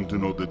shall come to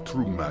know the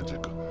true magic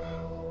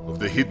of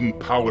the hidden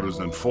powers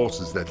and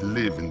forces that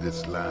live in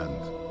this land,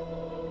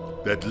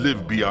 that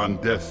live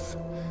beyond death.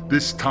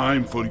 This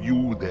time for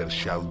you there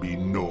shall be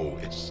no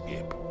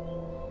escape.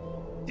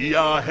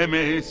 Ia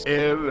hemes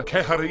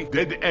kehari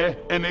ded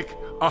enek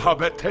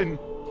ahabeten.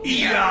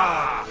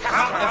 Ia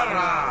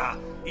Hatara,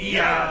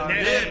 Ia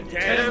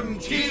Netem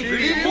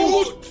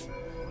Tigrimut.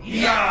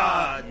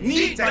 Ia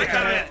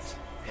Nitocris,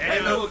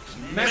 Henut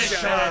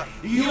Mesha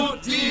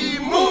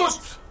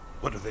Yutimut.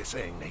 What are they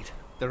saying, Nate?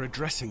 They're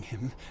addressing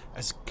him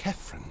as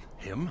Kefren.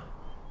 Him?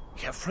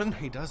 Kefren?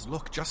 He does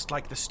look just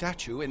like the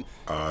statue in...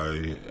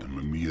 I am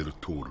a mere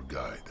tour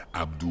guide,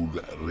 Abdul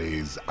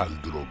Rez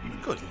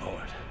Aldrobni. Good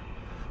Lord.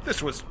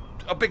 This was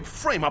a big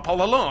frame-up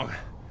all along.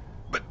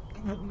 But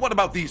what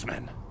about these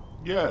men?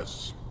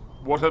 Yes.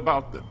 What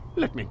about them?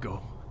 Let me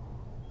go.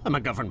 I'm a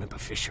government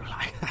official.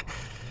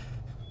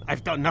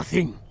 I've done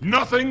nothing.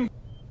 Nothing?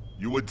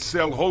 You would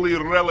sell holy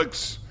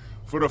relics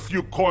for a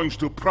few coins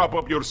to prop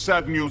up your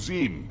sad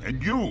museum,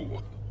 and you...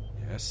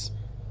 Yes?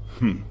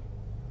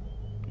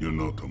 You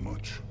know too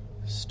much.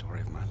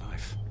 Story of my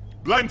life.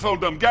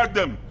 Blindfold them, gag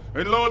them,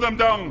 and lower them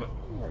down.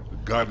 The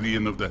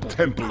guardian of the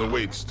temple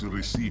awaits to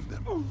receive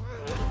them.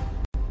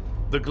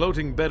 The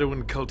gloating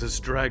Bedouin cultists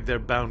dragged their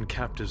bound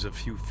captives a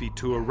few feet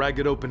to a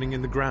ragged opening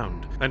in the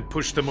ground and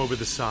pushed them over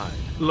the side,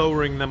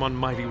 lowering them on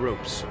mighty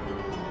ropes.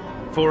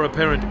 For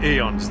apparent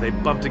aeons, they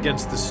bumped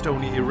against the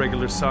stony,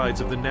 irregular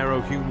sides of the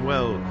narrow-hewn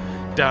well,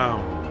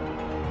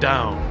 down,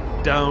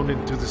 down, down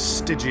into the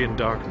Stygian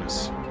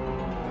darkness.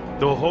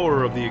 The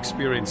horror of the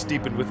experience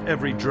deepened with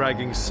every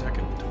dragging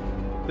second.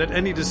 That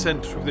any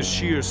descent through the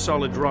sheer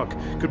solid rock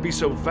could be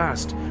so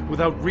vast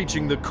without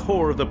reaching the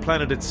core of the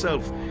planet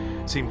itself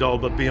seemed all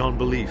but beyond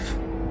belief.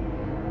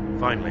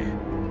 Finally,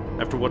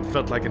 after what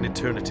felt like an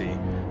eternity,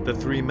 the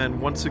three men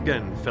once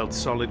again felt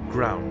solid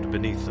ground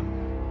beneath them.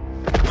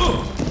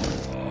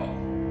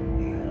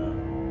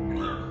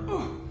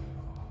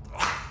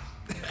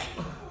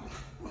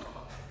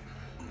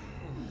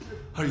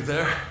 Are you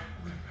there?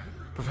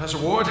 Professor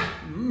Ward?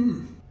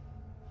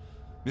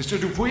 Mr.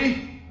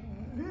 Dupuy?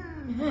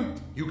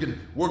 You can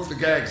work the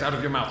gags out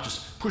of your mouth.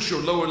 Just push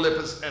your lower lip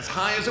as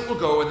high as it will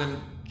go and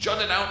then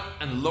jut it out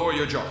and lower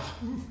your jaw.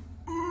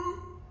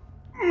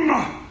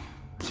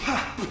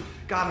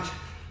 Got it.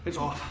 It's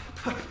off.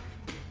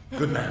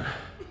 Good man.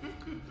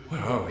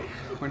 Where are we?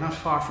 We're not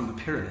far from the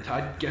pyramid.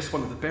 I'd guess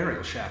one of the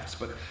burial shafts,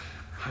 but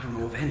I don't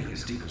know of any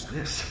as deep as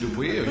this.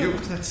 Dupuy, are you?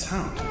 What's that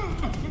sound?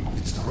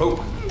 It's the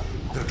rope.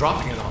 They're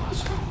dropping it on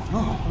us.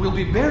 Oh, we'll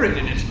be buried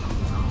in it.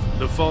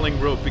 The falling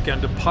rope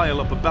began to pile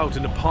up about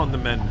and upon the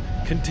men,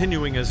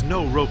 continuing as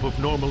no rope of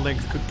normal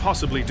length could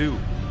possibly do.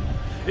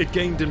 It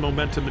gained in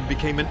momentum and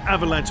became an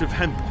avalanche of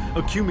hemp,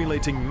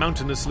 accumulating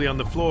mountainously on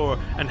the floor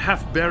and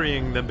half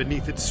burying them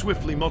beneath its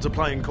swiftly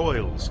multiplying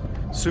coils.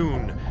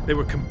 Soon, they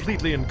were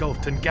completely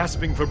engulfed and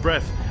gasping for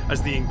breath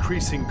as the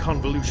increasing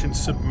convolution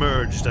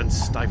submerged and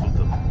stifled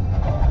them.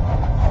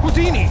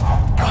 Houdini!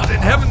 God in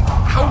heaven,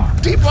 how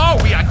deep are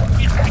we? I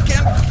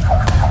can't...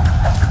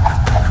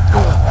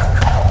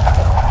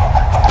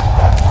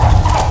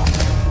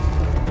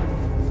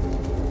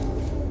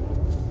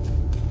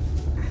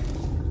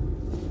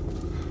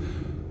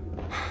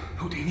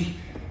 Houdini?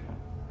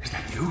 Is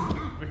that you?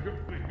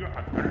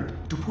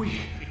 Dupuy,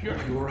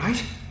 are you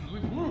alright?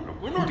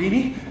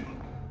 Houdini?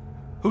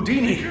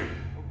 Houdini!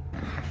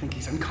 I think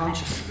he's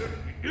unconscious.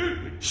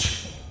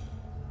 Shh.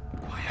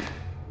 Quiet.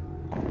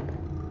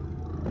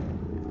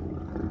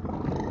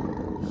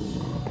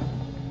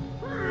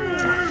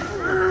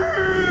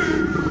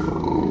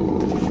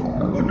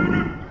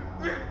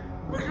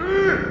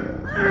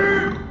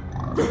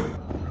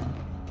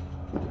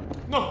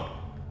 No!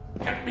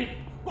 Help me!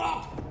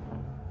 What?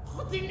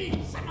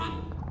 Houdini, someone!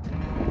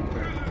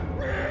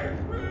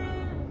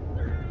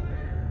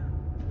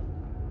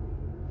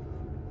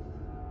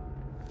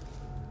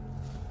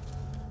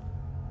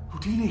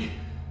 Houdini!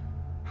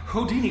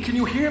 Houdini, can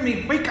you hear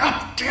me? Wake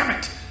up! Damn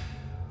it!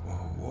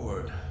 Oh,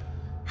 Ward.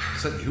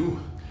 Is that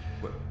you?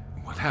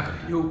 What happened?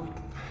 You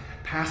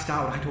passed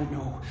out. I don't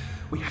know.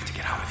 We have to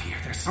get out of here.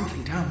 There's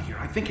something down here.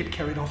 I think it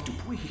carried off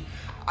Dupuis.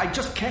 I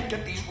just can't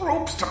get these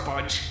ropes to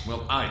budge.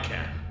 Well, I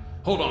can.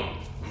 Hold on.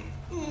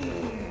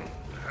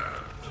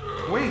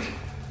 Wait.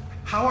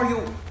 How are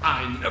you?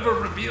 I never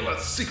reveal a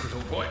secret,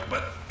 old boy,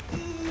 but...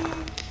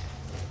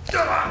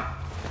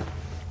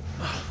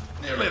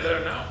 Nearly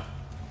there now.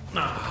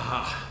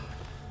 Now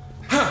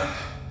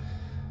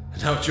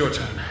it's your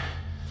turn.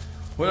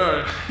 Where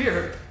are...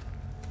 Here.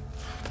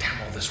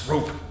 Damn all this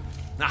rope.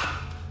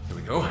 Here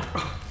we go.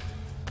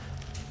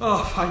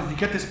 Oh, finally,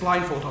 get this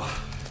blindfold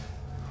off.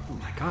 Oh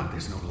my God,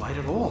 there's no light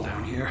at all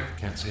down here.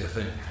 Can't see a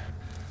thing.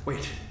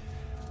 Wait.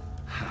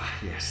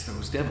 Yes,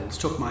 those devils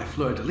took my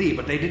fleur-de-lis,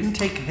 but they didn't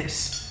take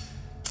this.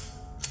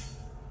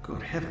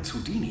 Good heavens,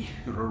 Houdini,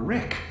 you're a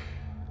wreck.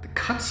 The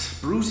cuts,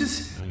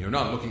 bruises... You're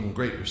not looking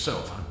great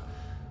yourself. I'm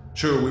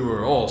sure we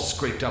were all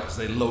scraped up as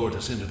they lowered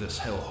us into this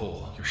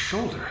hellhole. Your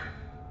shoulder.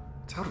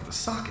 It's out of the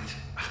socket.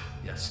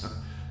 Yes,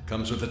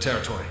 comes with the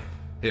territory.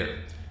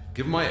 Here,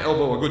 give my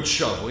elbow a good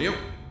shove, will you?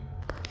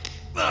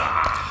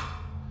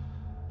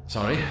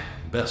 Sorry,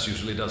 Bess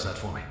usually does that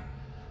for me.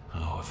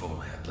 Oh, if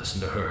only I'd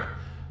listened to her.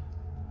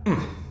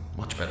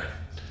 Much better.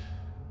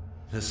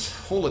 This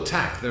whole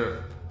attack,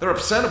 they're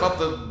upset about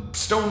the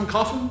stone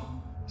coffin?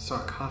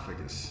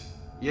 Sarcophagus.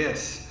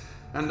 Yes,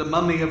 and the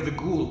mummy of the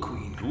Ghoul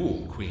Queen.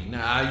 Ghoul Queen?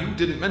 You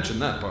didn't mention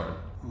that part.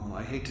 Well,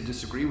 I hate to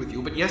disagree with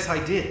you, but yes,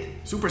 I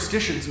did.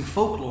 Superstitions and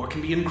folklore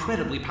can be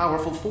incredibly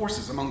powerful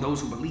forces among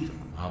those who believe in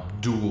them.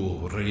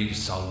 Abdul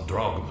Reis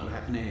al-Drogman.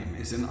 That name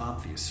is an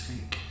obvious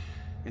fake.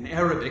 In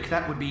Arabic,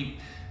 that would be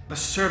the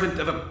servant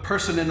of a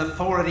person in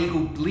authority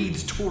who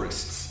leads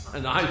tourists.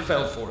 And I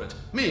fell for it.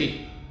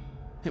 Me.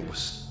 It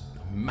was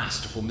a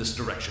masterful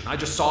misdirection. I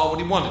just saw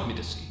what he wanted me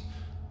to see.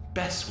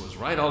 Bess was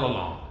right all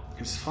along.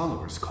 His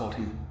followers called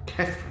him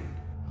Kefren.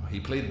 He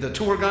played the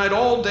tour guide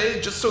all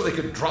day just so they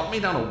could drop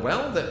me down a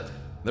well?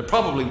 They're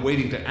probably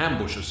waiting to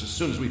ambush us as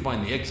soon as we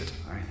find the exit.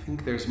 I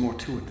think there's more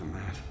to it than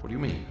that. What do you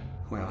mean?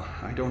 Well,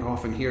 I don't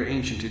often hear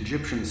ancient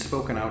Egyptians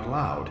spoken out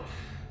loud,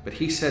 but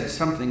he said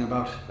something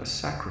about a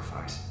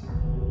sacrifice.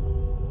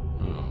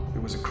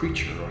 There was a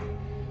creature or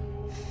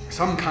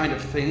some kind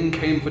of thing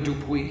came for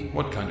Dupuis.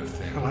 What kind of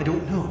thing? Well, I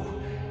don't know.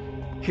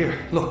 Here,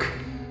 look.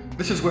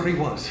 This is where he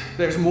was.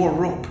 There's more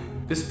rope.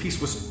 This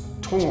piece was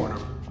torn or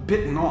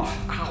bitten off.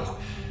 Ow.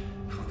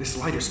 This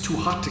lighter's too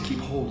hot to keep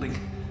holding.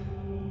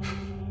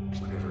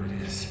 Whatever it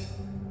is,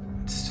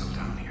 it's still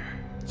down here.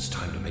 It's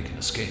time to make an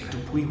escape.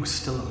 Dupuis was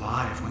still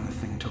alive when the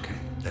thing took him.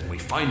 Then we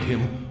find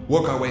him,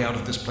 work our way out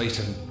of this place,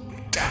 and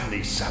damn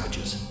these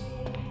savages.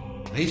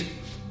 Nate,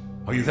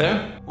 are you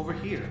there? Over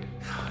here.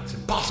 It's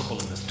impossible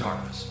in this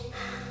darkness.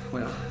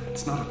 Well,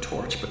 it's not a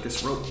torch, but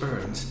this rope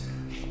burns.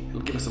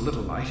 It'll give us a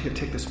little light. Here,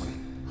 take this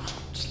one.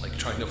 It's like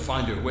trying to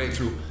find your way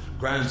through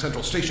Grand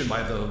Central Station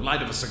by the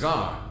light of a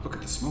cigar. Look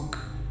at the smoke.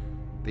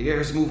 The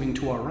air's moving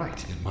to our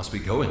right. It must be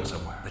going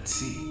somewhere. Let's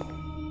see.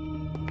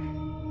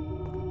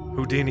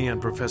 Houdini and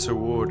Professor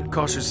Ward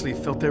cautiously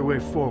felt their way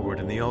forward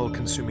in the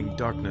all-consuming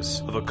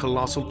darkness of a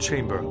colossal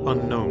chamber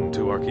unknown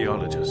to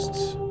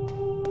archaeologists.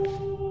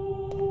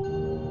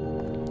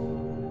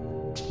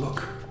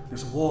 Look,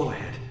 there's a wall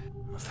ahead.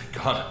 Oh, thank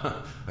God.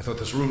 I thought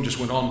this room just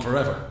went on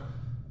forever.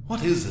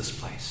 What is this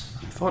place?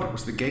 I thought it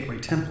was the Gateway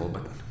Temple,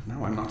 but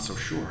now I'm not so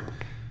sure.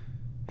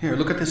 Here,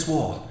 look at this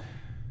wall.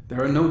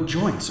 There are no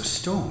joints or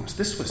stones.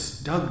 This was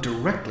dug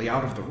directly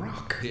out of the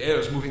rock. The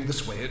air's moving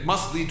this way. It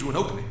must lead to an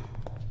opening.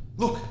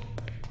 Look,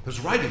 there's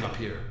writing up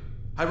here.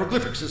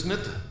 Hieroglyphics, isn't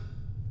it?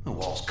 The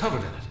wall's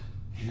covered in it.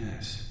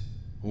 Yes.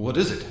 What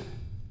is it?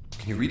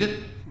 Can you read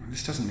it?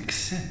 This doesn't make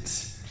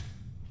sense.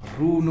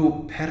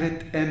 Runu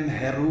Peret Em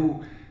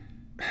Heru.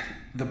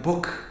 The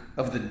Book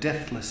of the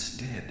Deathless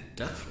Dead.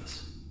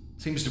 Deathless?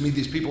 Seems to me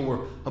these people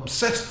were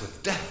obsessed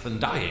with death and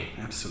dying.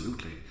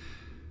 Absolutely.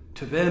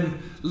 To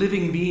them,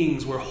 living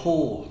beings were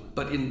whole,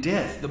 but in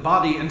death, the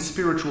body and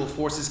spiritual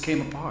forces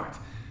came apart.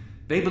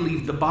 They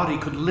believed the body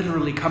could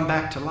literally come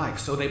back to life,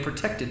 so they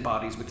protected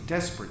bodies with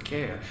desperate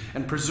care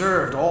and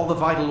preserved all the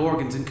vital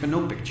organs in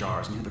canopic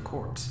jars near the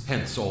corpse.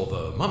 Hence all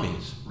the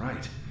mummies.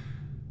 Right.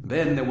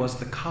 Then there was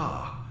the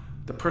Ka,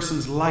 the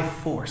person's life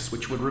force,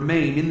 which would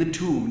remain in the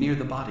tomb near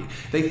the body.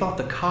 They thought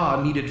the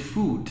Ka needed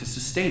food to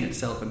sustain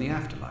itself in the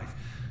afterlife,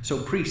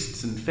 so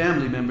priests and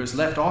family members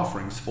left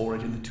offerings for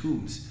it in the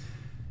tombs.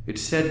 It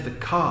said the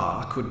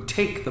Ka could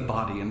take the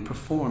body and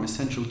perform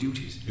essential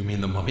duties. You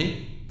mean the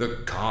mummy?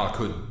 The Ka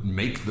could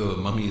make the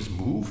mummies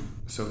move?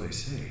 So they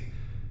say.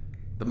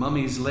 The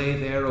mummies lay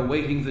there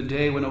awaiting the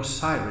day when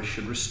Osiris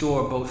should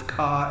restore both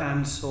Ka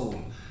and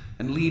soul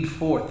and lead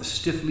forth the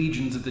stiff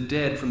legions of the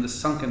dead from the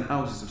sunken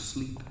houses of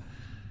sleep.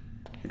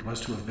 It was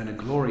to have been a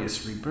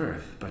glorious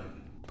rebirth, but...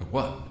 But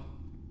what?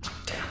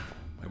 Damn,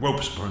 my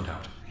rope's burned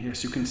out.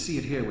 Yes, you can see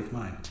it here with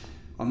mine,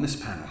 on this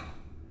panel.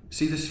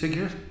 See this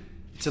figure?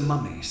 It's a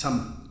mummy,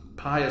 some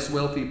pious,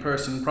 wealthy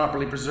person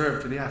properly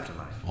preserved for the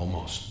afterlife.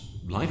 Almost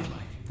lifelike.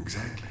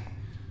 Exactly.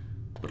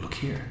 But look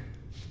here.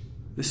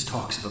 This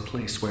talks of a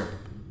place where...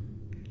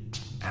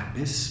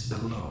 abyss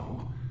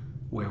below,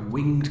 where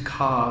winged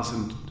cars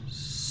and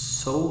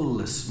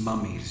soulless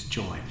mummies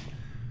join,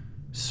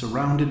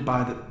 surrounded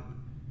by the...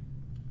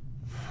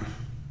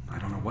 I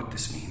don't know what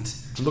this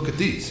means. Look at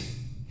these.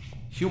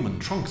 Human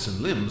trunks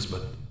and limbs,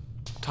 but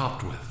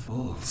topped with...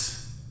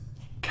 bulls,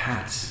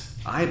 cats,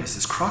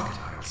 ibises,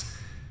 crocodiles.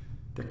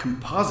 They're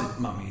composite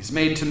mummies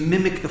made to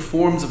mimic the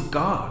forms of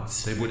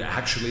gods. They would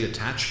actually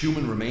attach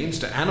human remains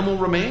to animal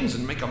remains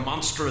and make a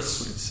monstrous...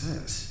 That's what it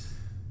says.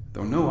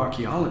 Though no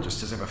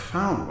archaeologist has ever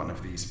found one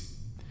of these...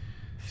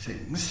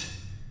 things.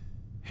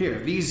 Here,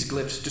 these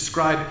glyphs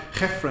describe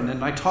Khephren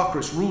and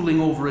Nitocris ruling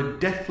over a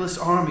deathless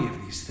army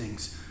of these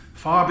things,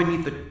 far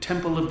beneath the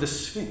temple of the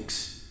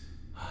Sphinx.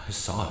 I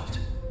saw it.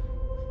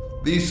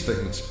 These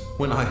things,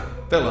 when I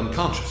fell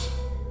unconscious.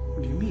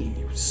 What do you mean,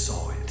 you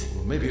saw it?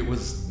 Well, maybe it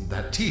was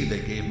that tea they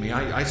gave me.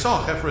 I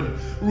saw Khephren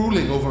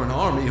ruling over an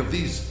army of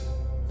these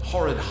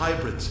horrid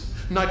hybrids.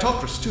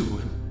 Nitocris, too.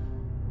 And,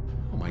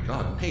 oh my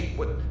God, Nate,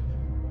 what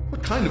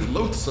kind of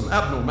loathsome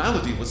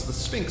abnormality was the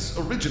Sphinx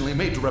originally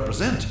made to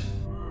represent?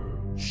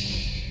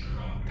 Shh.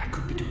 That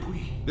could be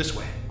Dupuis. This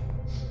way.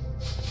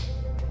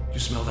 You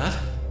smell that?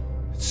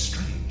 It's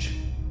strange.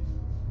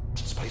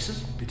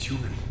 Spices?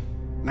 Bitumen.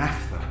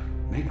 Naphtha.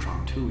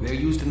 Natron, too. They're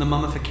used in the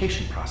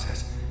mummification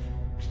process.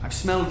 I've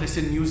smelled this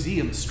in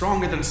museums,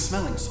 stronger than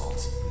smelling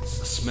salts. It's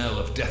the smell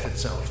of death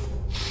itself.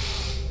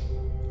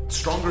 It's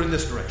stronger in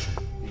this direction.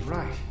 You're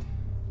right.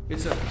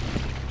 It's a...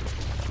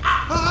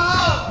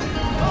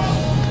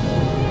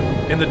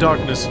 In the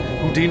darkness,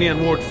 Houdini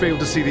and Ward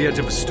failed to see the edge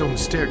of a stone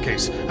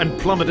staircase and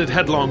plummeted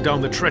headlong down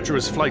the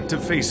treacherous flight to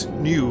face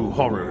new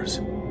horrors.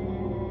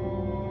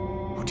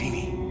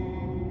 Houdini,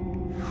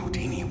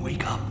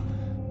 wake up.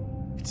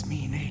 It's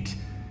me, Nate.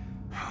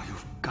 Oh,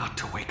 you've got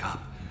to wake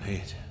up.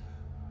 Nate,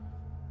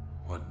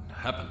 what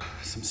happened?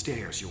 Some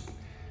stairs. You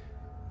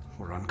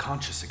were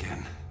unconscious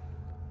again.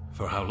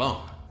 For how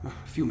long?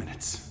 A few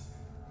minutes.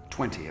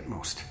 20 at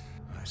most.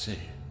 I see.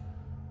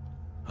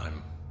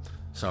 I'm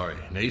sorry,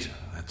 Nate.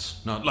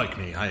 That's not like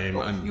me.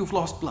 I'm... You've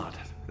lost blood.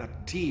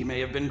 That tea may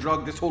have been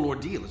drugged. This whole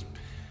ordeal is...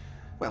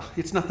 well,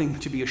 it's nothing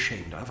to be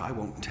ashamed of. I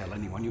won't tell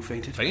anyone you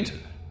fainted. Fainted?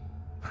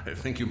 I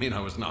think you mean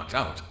I was knocked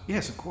out.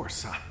 Yes, of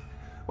course.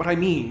 What I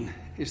mean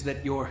is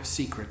that your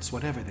secrets,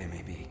 whatever they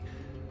may be,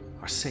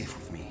 are safe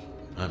with me.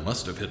 I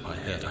must have hit my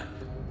head.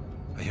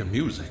 I hear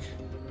music.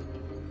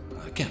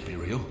 It can't be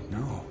real.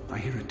 No, I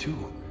hear it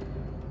too.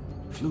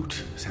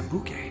 Flute,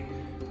 sambuke,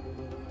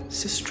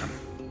 sistrum,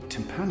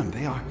 tympanum,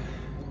 they are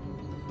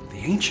the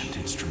ancient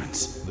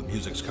instruments. The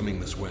music's coming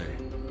this way.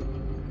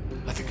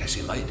 I think I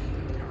see light.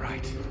 You're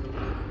right.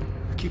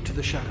 Keep to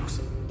the shadows.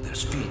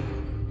 There's feet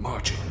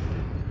marching.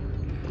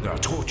 There are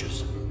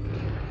torches.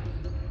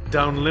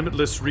 Down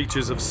limitless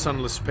reaches of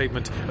sunless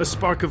pavement, a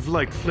spark of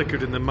light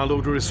flickered in the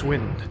malodorous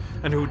wind,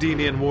 and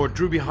Houdini and Ward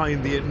drew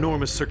behind the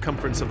enormous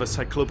circumference of a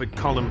cyclopic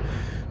column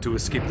to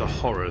escape the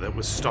horror that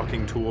was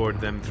stalking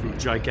toward them through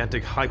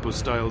gigantic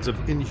hypostyles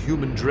of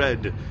inhuman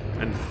dread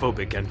and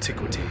phobic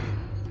antiquity.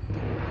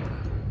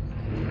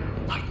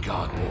 My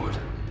God, Ward.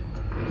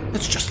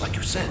 It's just like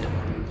you said.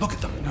 Look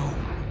at them. No,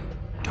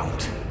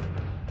 don't.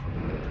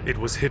 It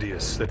was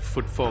hideous that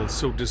footfalls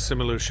so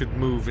dissimilar should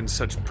move in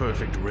such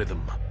perfect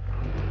rhythm.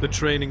 The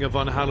training of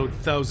unhallowed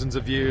thousands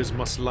of years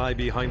must lie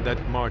behind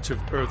that march of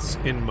Earth's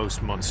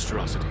inmost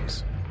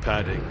monstrosities.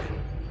 Padding,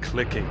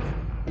 clicking,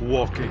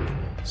 walking,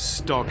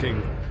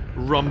 stalking,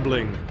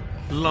 rumbling,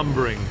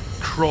 lumbering,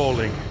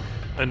 crawling,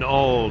 and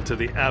all to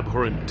the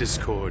abhorrent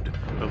discord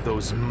of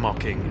those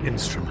mocking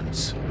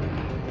instruments.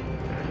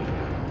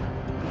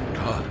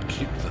 God,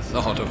 keep the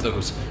thought of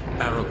those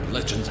Arab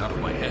legends out of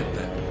my head.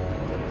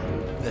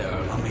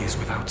 They're mummies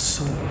without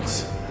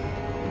souls.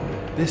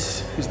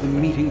 This is the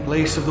meeting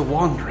place of the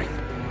wandering.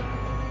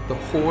 The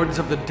hordes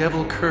of the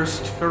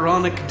devil-cursed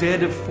pharaonic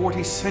dead of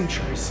 40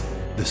 centuries.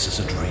 This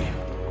is a dream.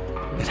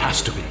 It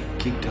has to be.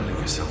 Keep telling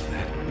yourself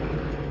that.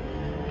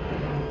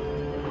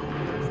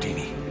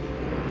 Houdini,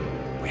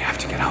 we have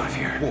to get out of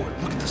here. Ward,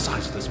 look at the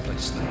size of this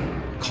place. The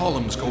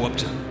columns go up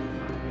to...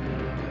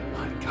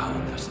 my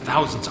God, there's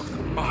thousands of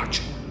them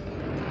marching.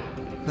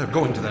 They're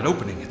going to that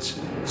opening. It's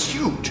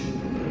huge.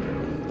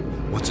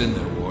 What's in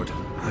there, Ward?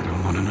 I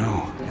don't want to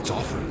know. It's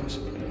offerings.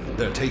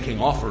 They're taking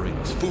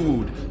offerings,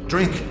 food,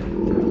 drink.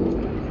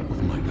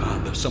 Oh my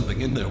God, there's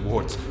something in there,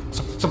 Ward.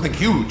 Something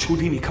huge.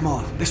 Houdini, come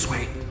on, this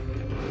way.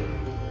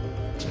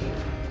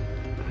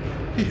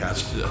 He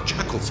has a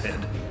jackal's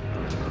head.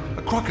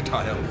 A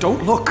crocodile.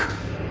 Don't look.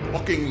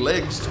 Walking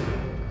legs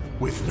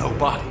with no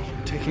body.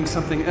 Taking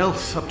something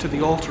else up to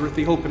the altar at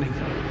the opening.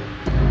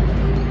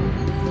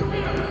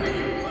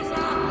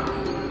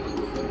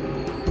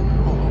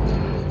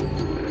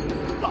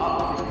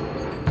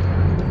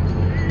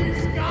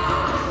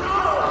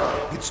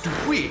 It's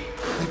Dupuis.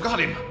 They've got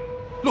him.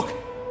 Look,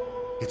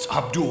 it's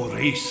Abdul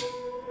Reis.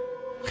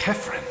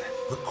 Khephren.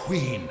 The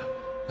queen.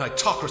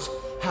 Nitocris,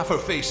 half her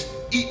face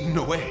eaten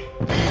away.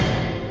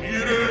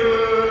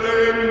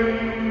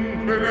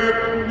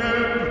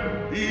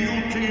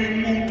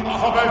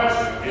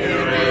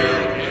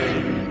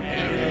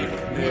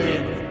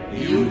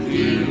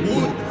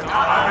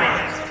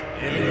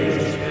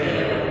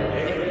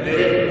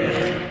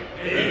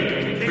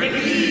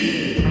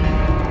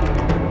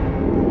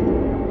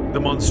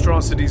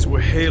 monstrosities were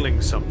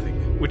hailing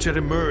something which had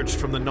emerged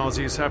from the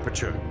nauseous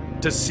aperture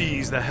to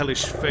seize the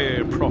hellish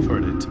fare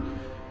proffered it.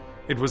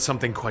 It was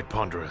something quite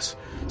ponderous,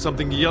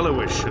 something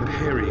yellowish and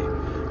hairy,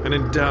 and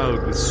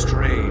endowed with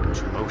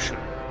strange motion.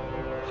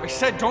 I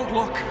said don't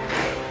look!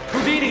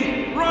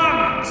 Houdini,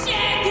 run!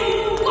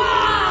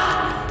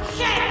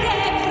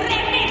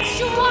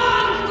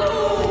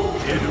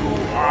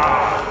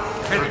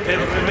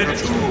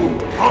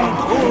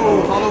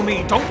 Follow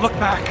me, don't look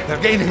back.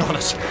 They're gaining on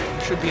us.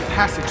 There should be a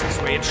passage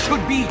this way. It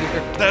should be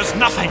here. There's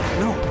nothing.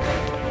 No.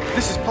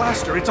 This is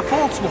plaster. It's a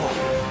false wall.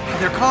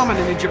 They're common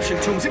in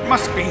Egyptian tombs. It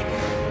must be.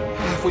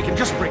 If we can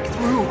just break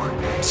through.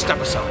 Step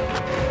aside.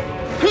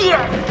 Well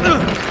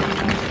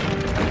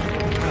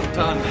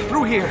done.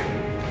 Through here.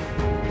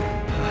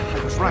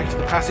 I was right.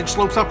 The passage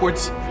slopes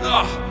upwards.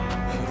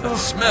 The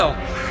smell.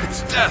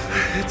 It's death.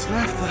 It's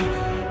naphtha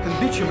and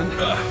bitumen.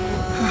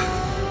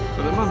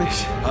 For the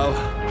mummies. I'll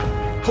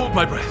hold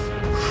my breath.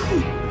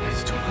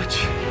 It's too much.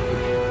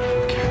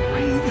 I can't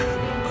breathe.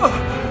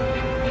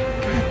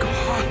 Can't go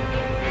on.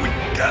 We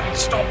can't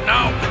stop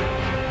now.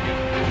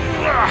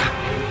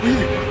 We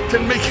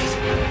can make it.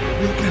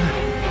 We can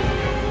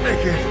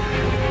make it.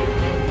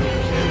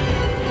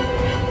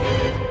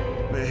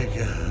 Make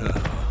it.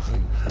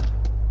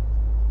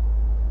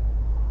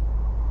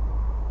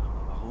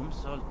 Warum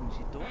sollten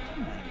Sie dort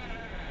hineingehen?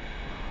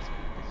 Es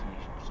gibt es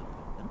nicht zu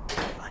finden.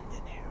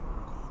 Fanden Herr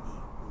Houdini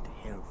und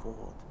Herr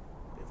Ward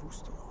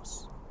bewusstlos.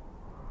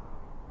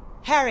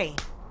 Harry!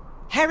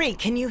 Harry,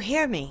 can you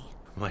hear me?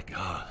 My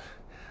God.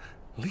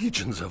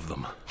 Legions of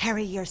them.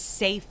 Harry, you're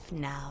safe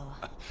now.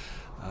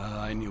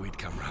 I knew he'd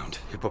come round.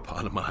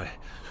 Hippopotami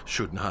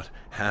should not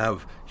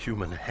have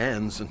human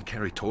hands and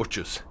carry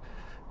torches.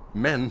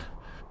 Men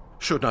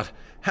should not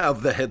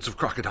have the heads of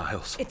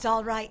crocodiles. It's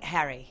all right,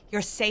 Harry.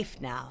 You're safe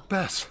now.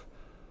 Bess.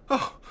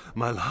 Oh,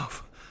 my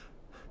love.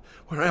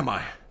 Where am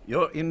I?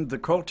 You're in the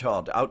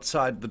courtyard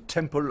outside the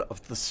Temple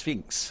of the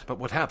Sphinx. But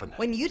what happened?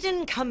 When you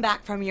didn't come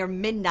back from your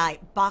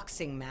midnight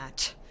boxing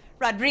match,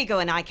 Rodrigo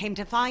and I came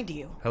to find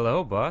you.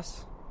 Hello,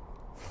 boss.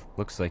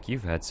 Looks like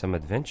you've had some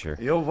adventure.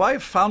 Your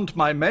wife found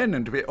my men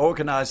and we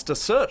organized a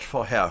search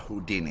for Herr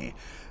Houdini.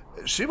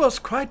 She was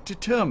quite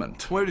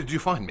determined. Where did you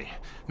find me?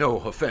 No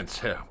offense,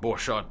 Herr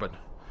Borchardt, but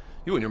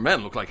you and your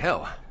men look like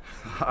hell.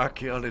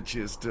 Archaeology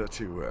is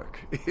dirty work.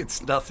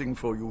 It's nothing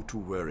for you to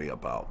worry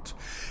about.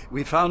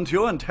 We found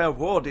you and Herr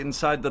Ward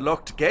inside the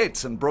locked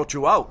gates and brought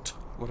you out.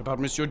 What about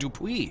Monsieur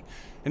Dupuis?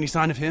 Any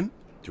sign of him?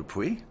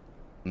 Dupuis?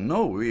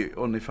 No, we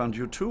only found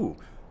you two.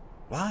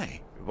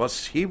 Why?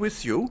 Was he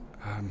with you?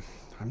 I'm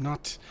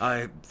not...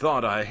 I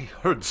thought I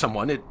heard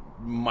someone. It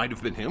might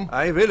have been him.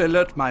 I will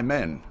alert my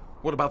men.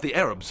 What about the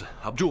Arabs?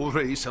 Abdul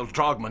Reis, El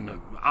Dragman,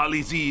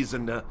 Ali Ziz,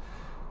 and...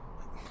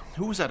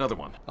 who was that other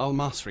one?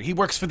 Al-Masri. He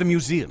works for the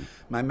museum.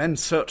 My men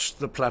searched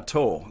the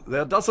plateau.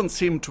 There doesn't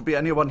seem to be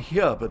anyone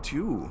here but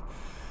you.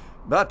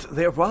 But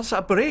there was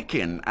a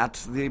break-in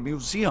at the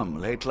museum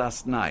late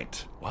last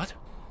night. What?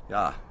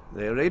 Yeah,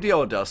 they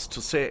radioed us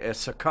to say a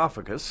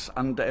sarcophagus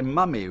and a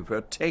mummy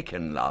were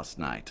taken last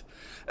night.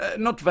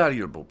 Not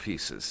valuable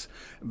pieces,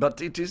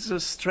 but it is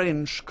a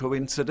strange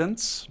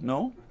coincidence,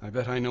 no? I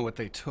bet I know what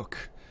they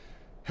took.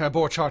 Herr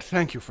Borchardt,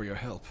 thank you for your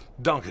help.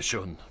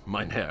 Dankeschön,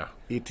 mein Herr.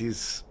 It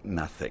is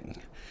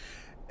nothing.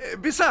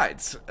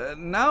 Besides,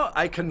 now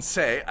I can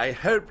say I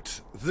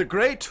helped the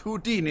great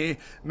Houdini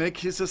make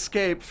his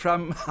escape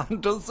from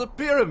under the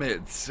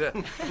pyramids.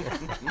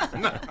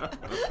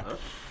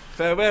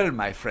 Farewell,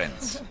 my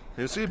friends.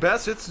 You see,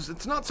 Bess,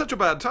 it's not such a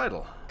bad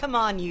title. Come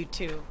on, you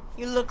two.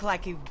 You look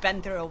like you've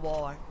been through a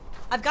war.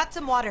 I've got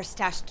some water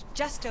stashed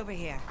just over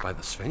here. By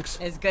the Sphinx?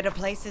 As good a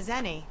place as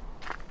any.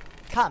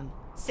 Come,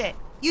 sit.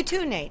 You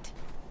too, Nate.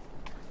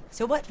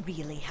 So what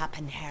really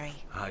happened, Harry?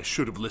 I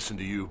should have listened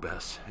to you,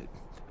 Bess. It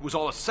was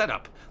all a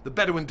setup. The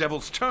Bedouin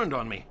devils turned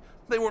on me.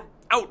 They were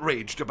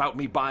outraged about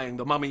me buying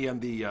the mummy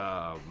and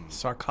the,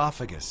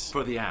 sarcophagus.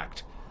 For the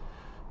act.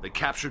 They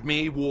captured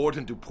me, Ward,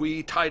 and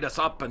Dupuis, tied us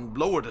up, and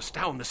lowered us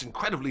down this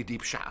incredibly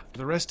deep shaft.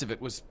 The rest of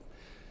it was...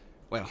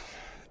 well,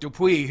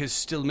 Dupuis is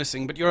still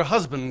missing, but your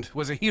husband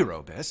was a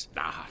hero, Bess.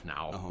 Ah,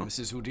 now. Oh,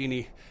 Mrs.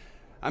 Houdini,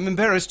 I'm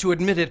embarrassed to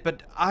admit it,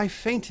 but I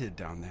fainted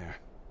down there.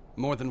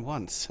 More than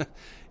once.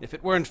 If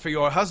it weren't for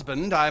your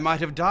husband, I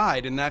might have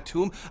died in that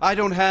tomb. I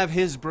don't have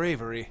his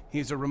bravery.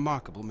 He's a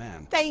remarkable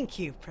man. Thank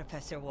you,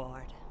 Professor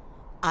Ward.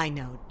 I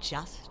know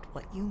just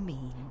what you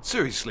mean.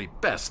 Seriously,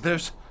 Bess,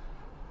 there's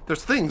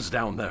things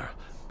down there.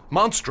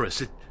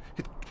 Monstrous. It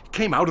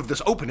came out of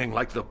this opening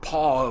like the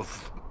paw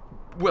of...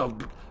 well,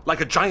 like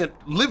a giant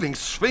living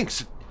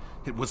sphinx.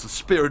 It was the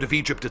spirit of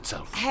Egypt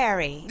itself.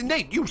 Harry.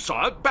 Nate, you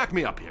saw it. Back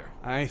me up here.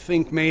 I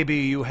think maybe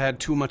you had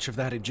too much of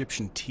that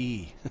Egyptian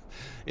tea.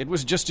 It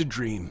was just a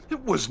dream.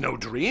 It was no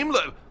dream.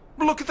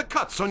 Look at the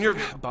cuts on your...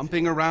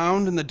 Bumping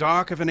around in the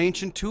dark of an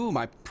ancient tomb,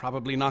 I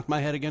probably knocked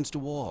my head against a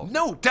wall.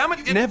 No, damn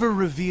it! Never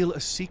reveal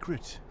a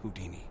secret,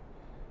 Houdini.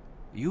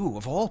 You,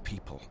 of all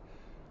people,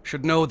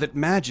 should know that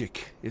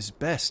magic is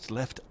best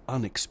left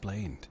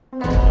unexplained.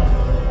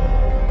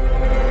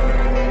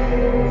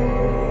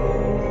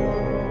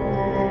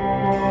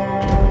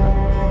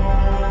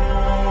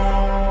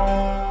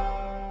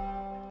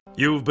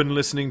 You've been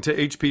listening to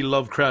H.P.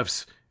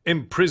 Lovecraft's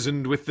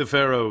Imprisoned with the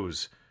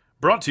Pharaohs,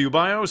 brought to you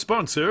by our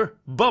sponsor,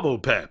 Bubble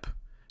Pep.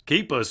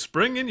 Keep a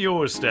spring in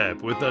your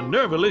step with the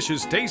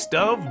nervelicious taste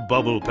of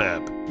Bubble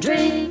Pep.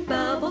 Drink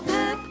Bubble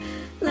Pep,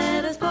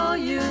 let us pour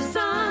you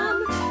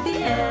some. The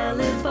ale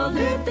is for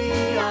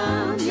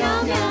lithium,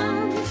 yum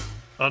yum.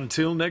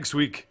 Until next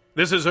week,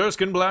 this is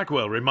Erskine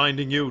Blackwell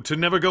reminding you to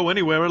never go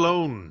anywhere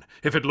alone.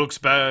 If it looks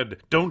bad,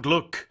 don't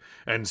look,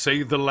 and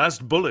save the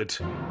last bullet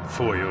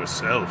for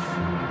yourself.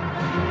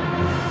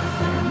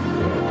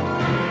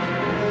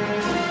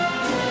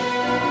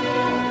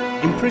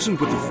 Imprisoned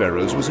with the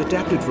Pharaohs was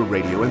adapted for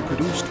radio and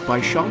produced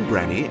by Sean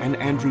Branney and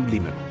Andrew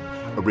Lehman.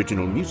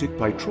 Original music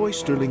by Troy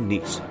Sterling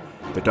Neese.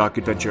 The Dark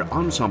Adventure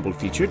Ensemble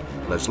featured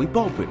Leslie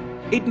Baldwin,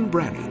 Aidan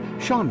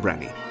Branney, Sean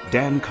Branney,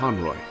 Dan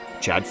Conroy,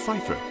 Chad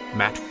Pfeiffer,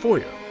 Matt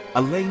Foyer,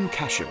 Elaine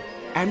Cashin,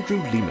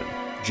 Andrew Lehman,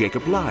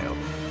 Jacob Lyle,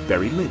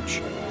 Barry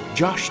Lynch,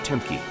 Josh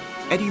Temke,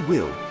 Eddie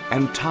Will,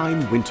 and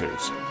Time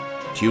Winters.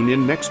 Tune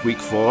in next week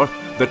for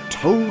The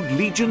Toad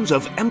Legions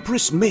of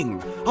Empress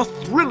Ming, a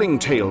thrilling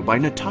tale by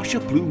Natasha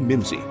Blue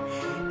Mimsy.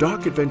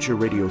 Dark Adventure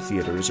Radio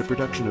Theater is a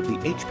production of the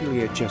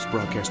HPLHS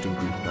Broadcasting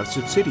Group, a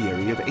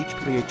subsidiary of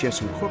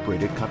HPLHS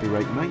Incorporated,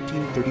 copyright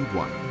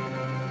 1931,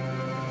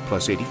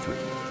 plus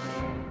 83.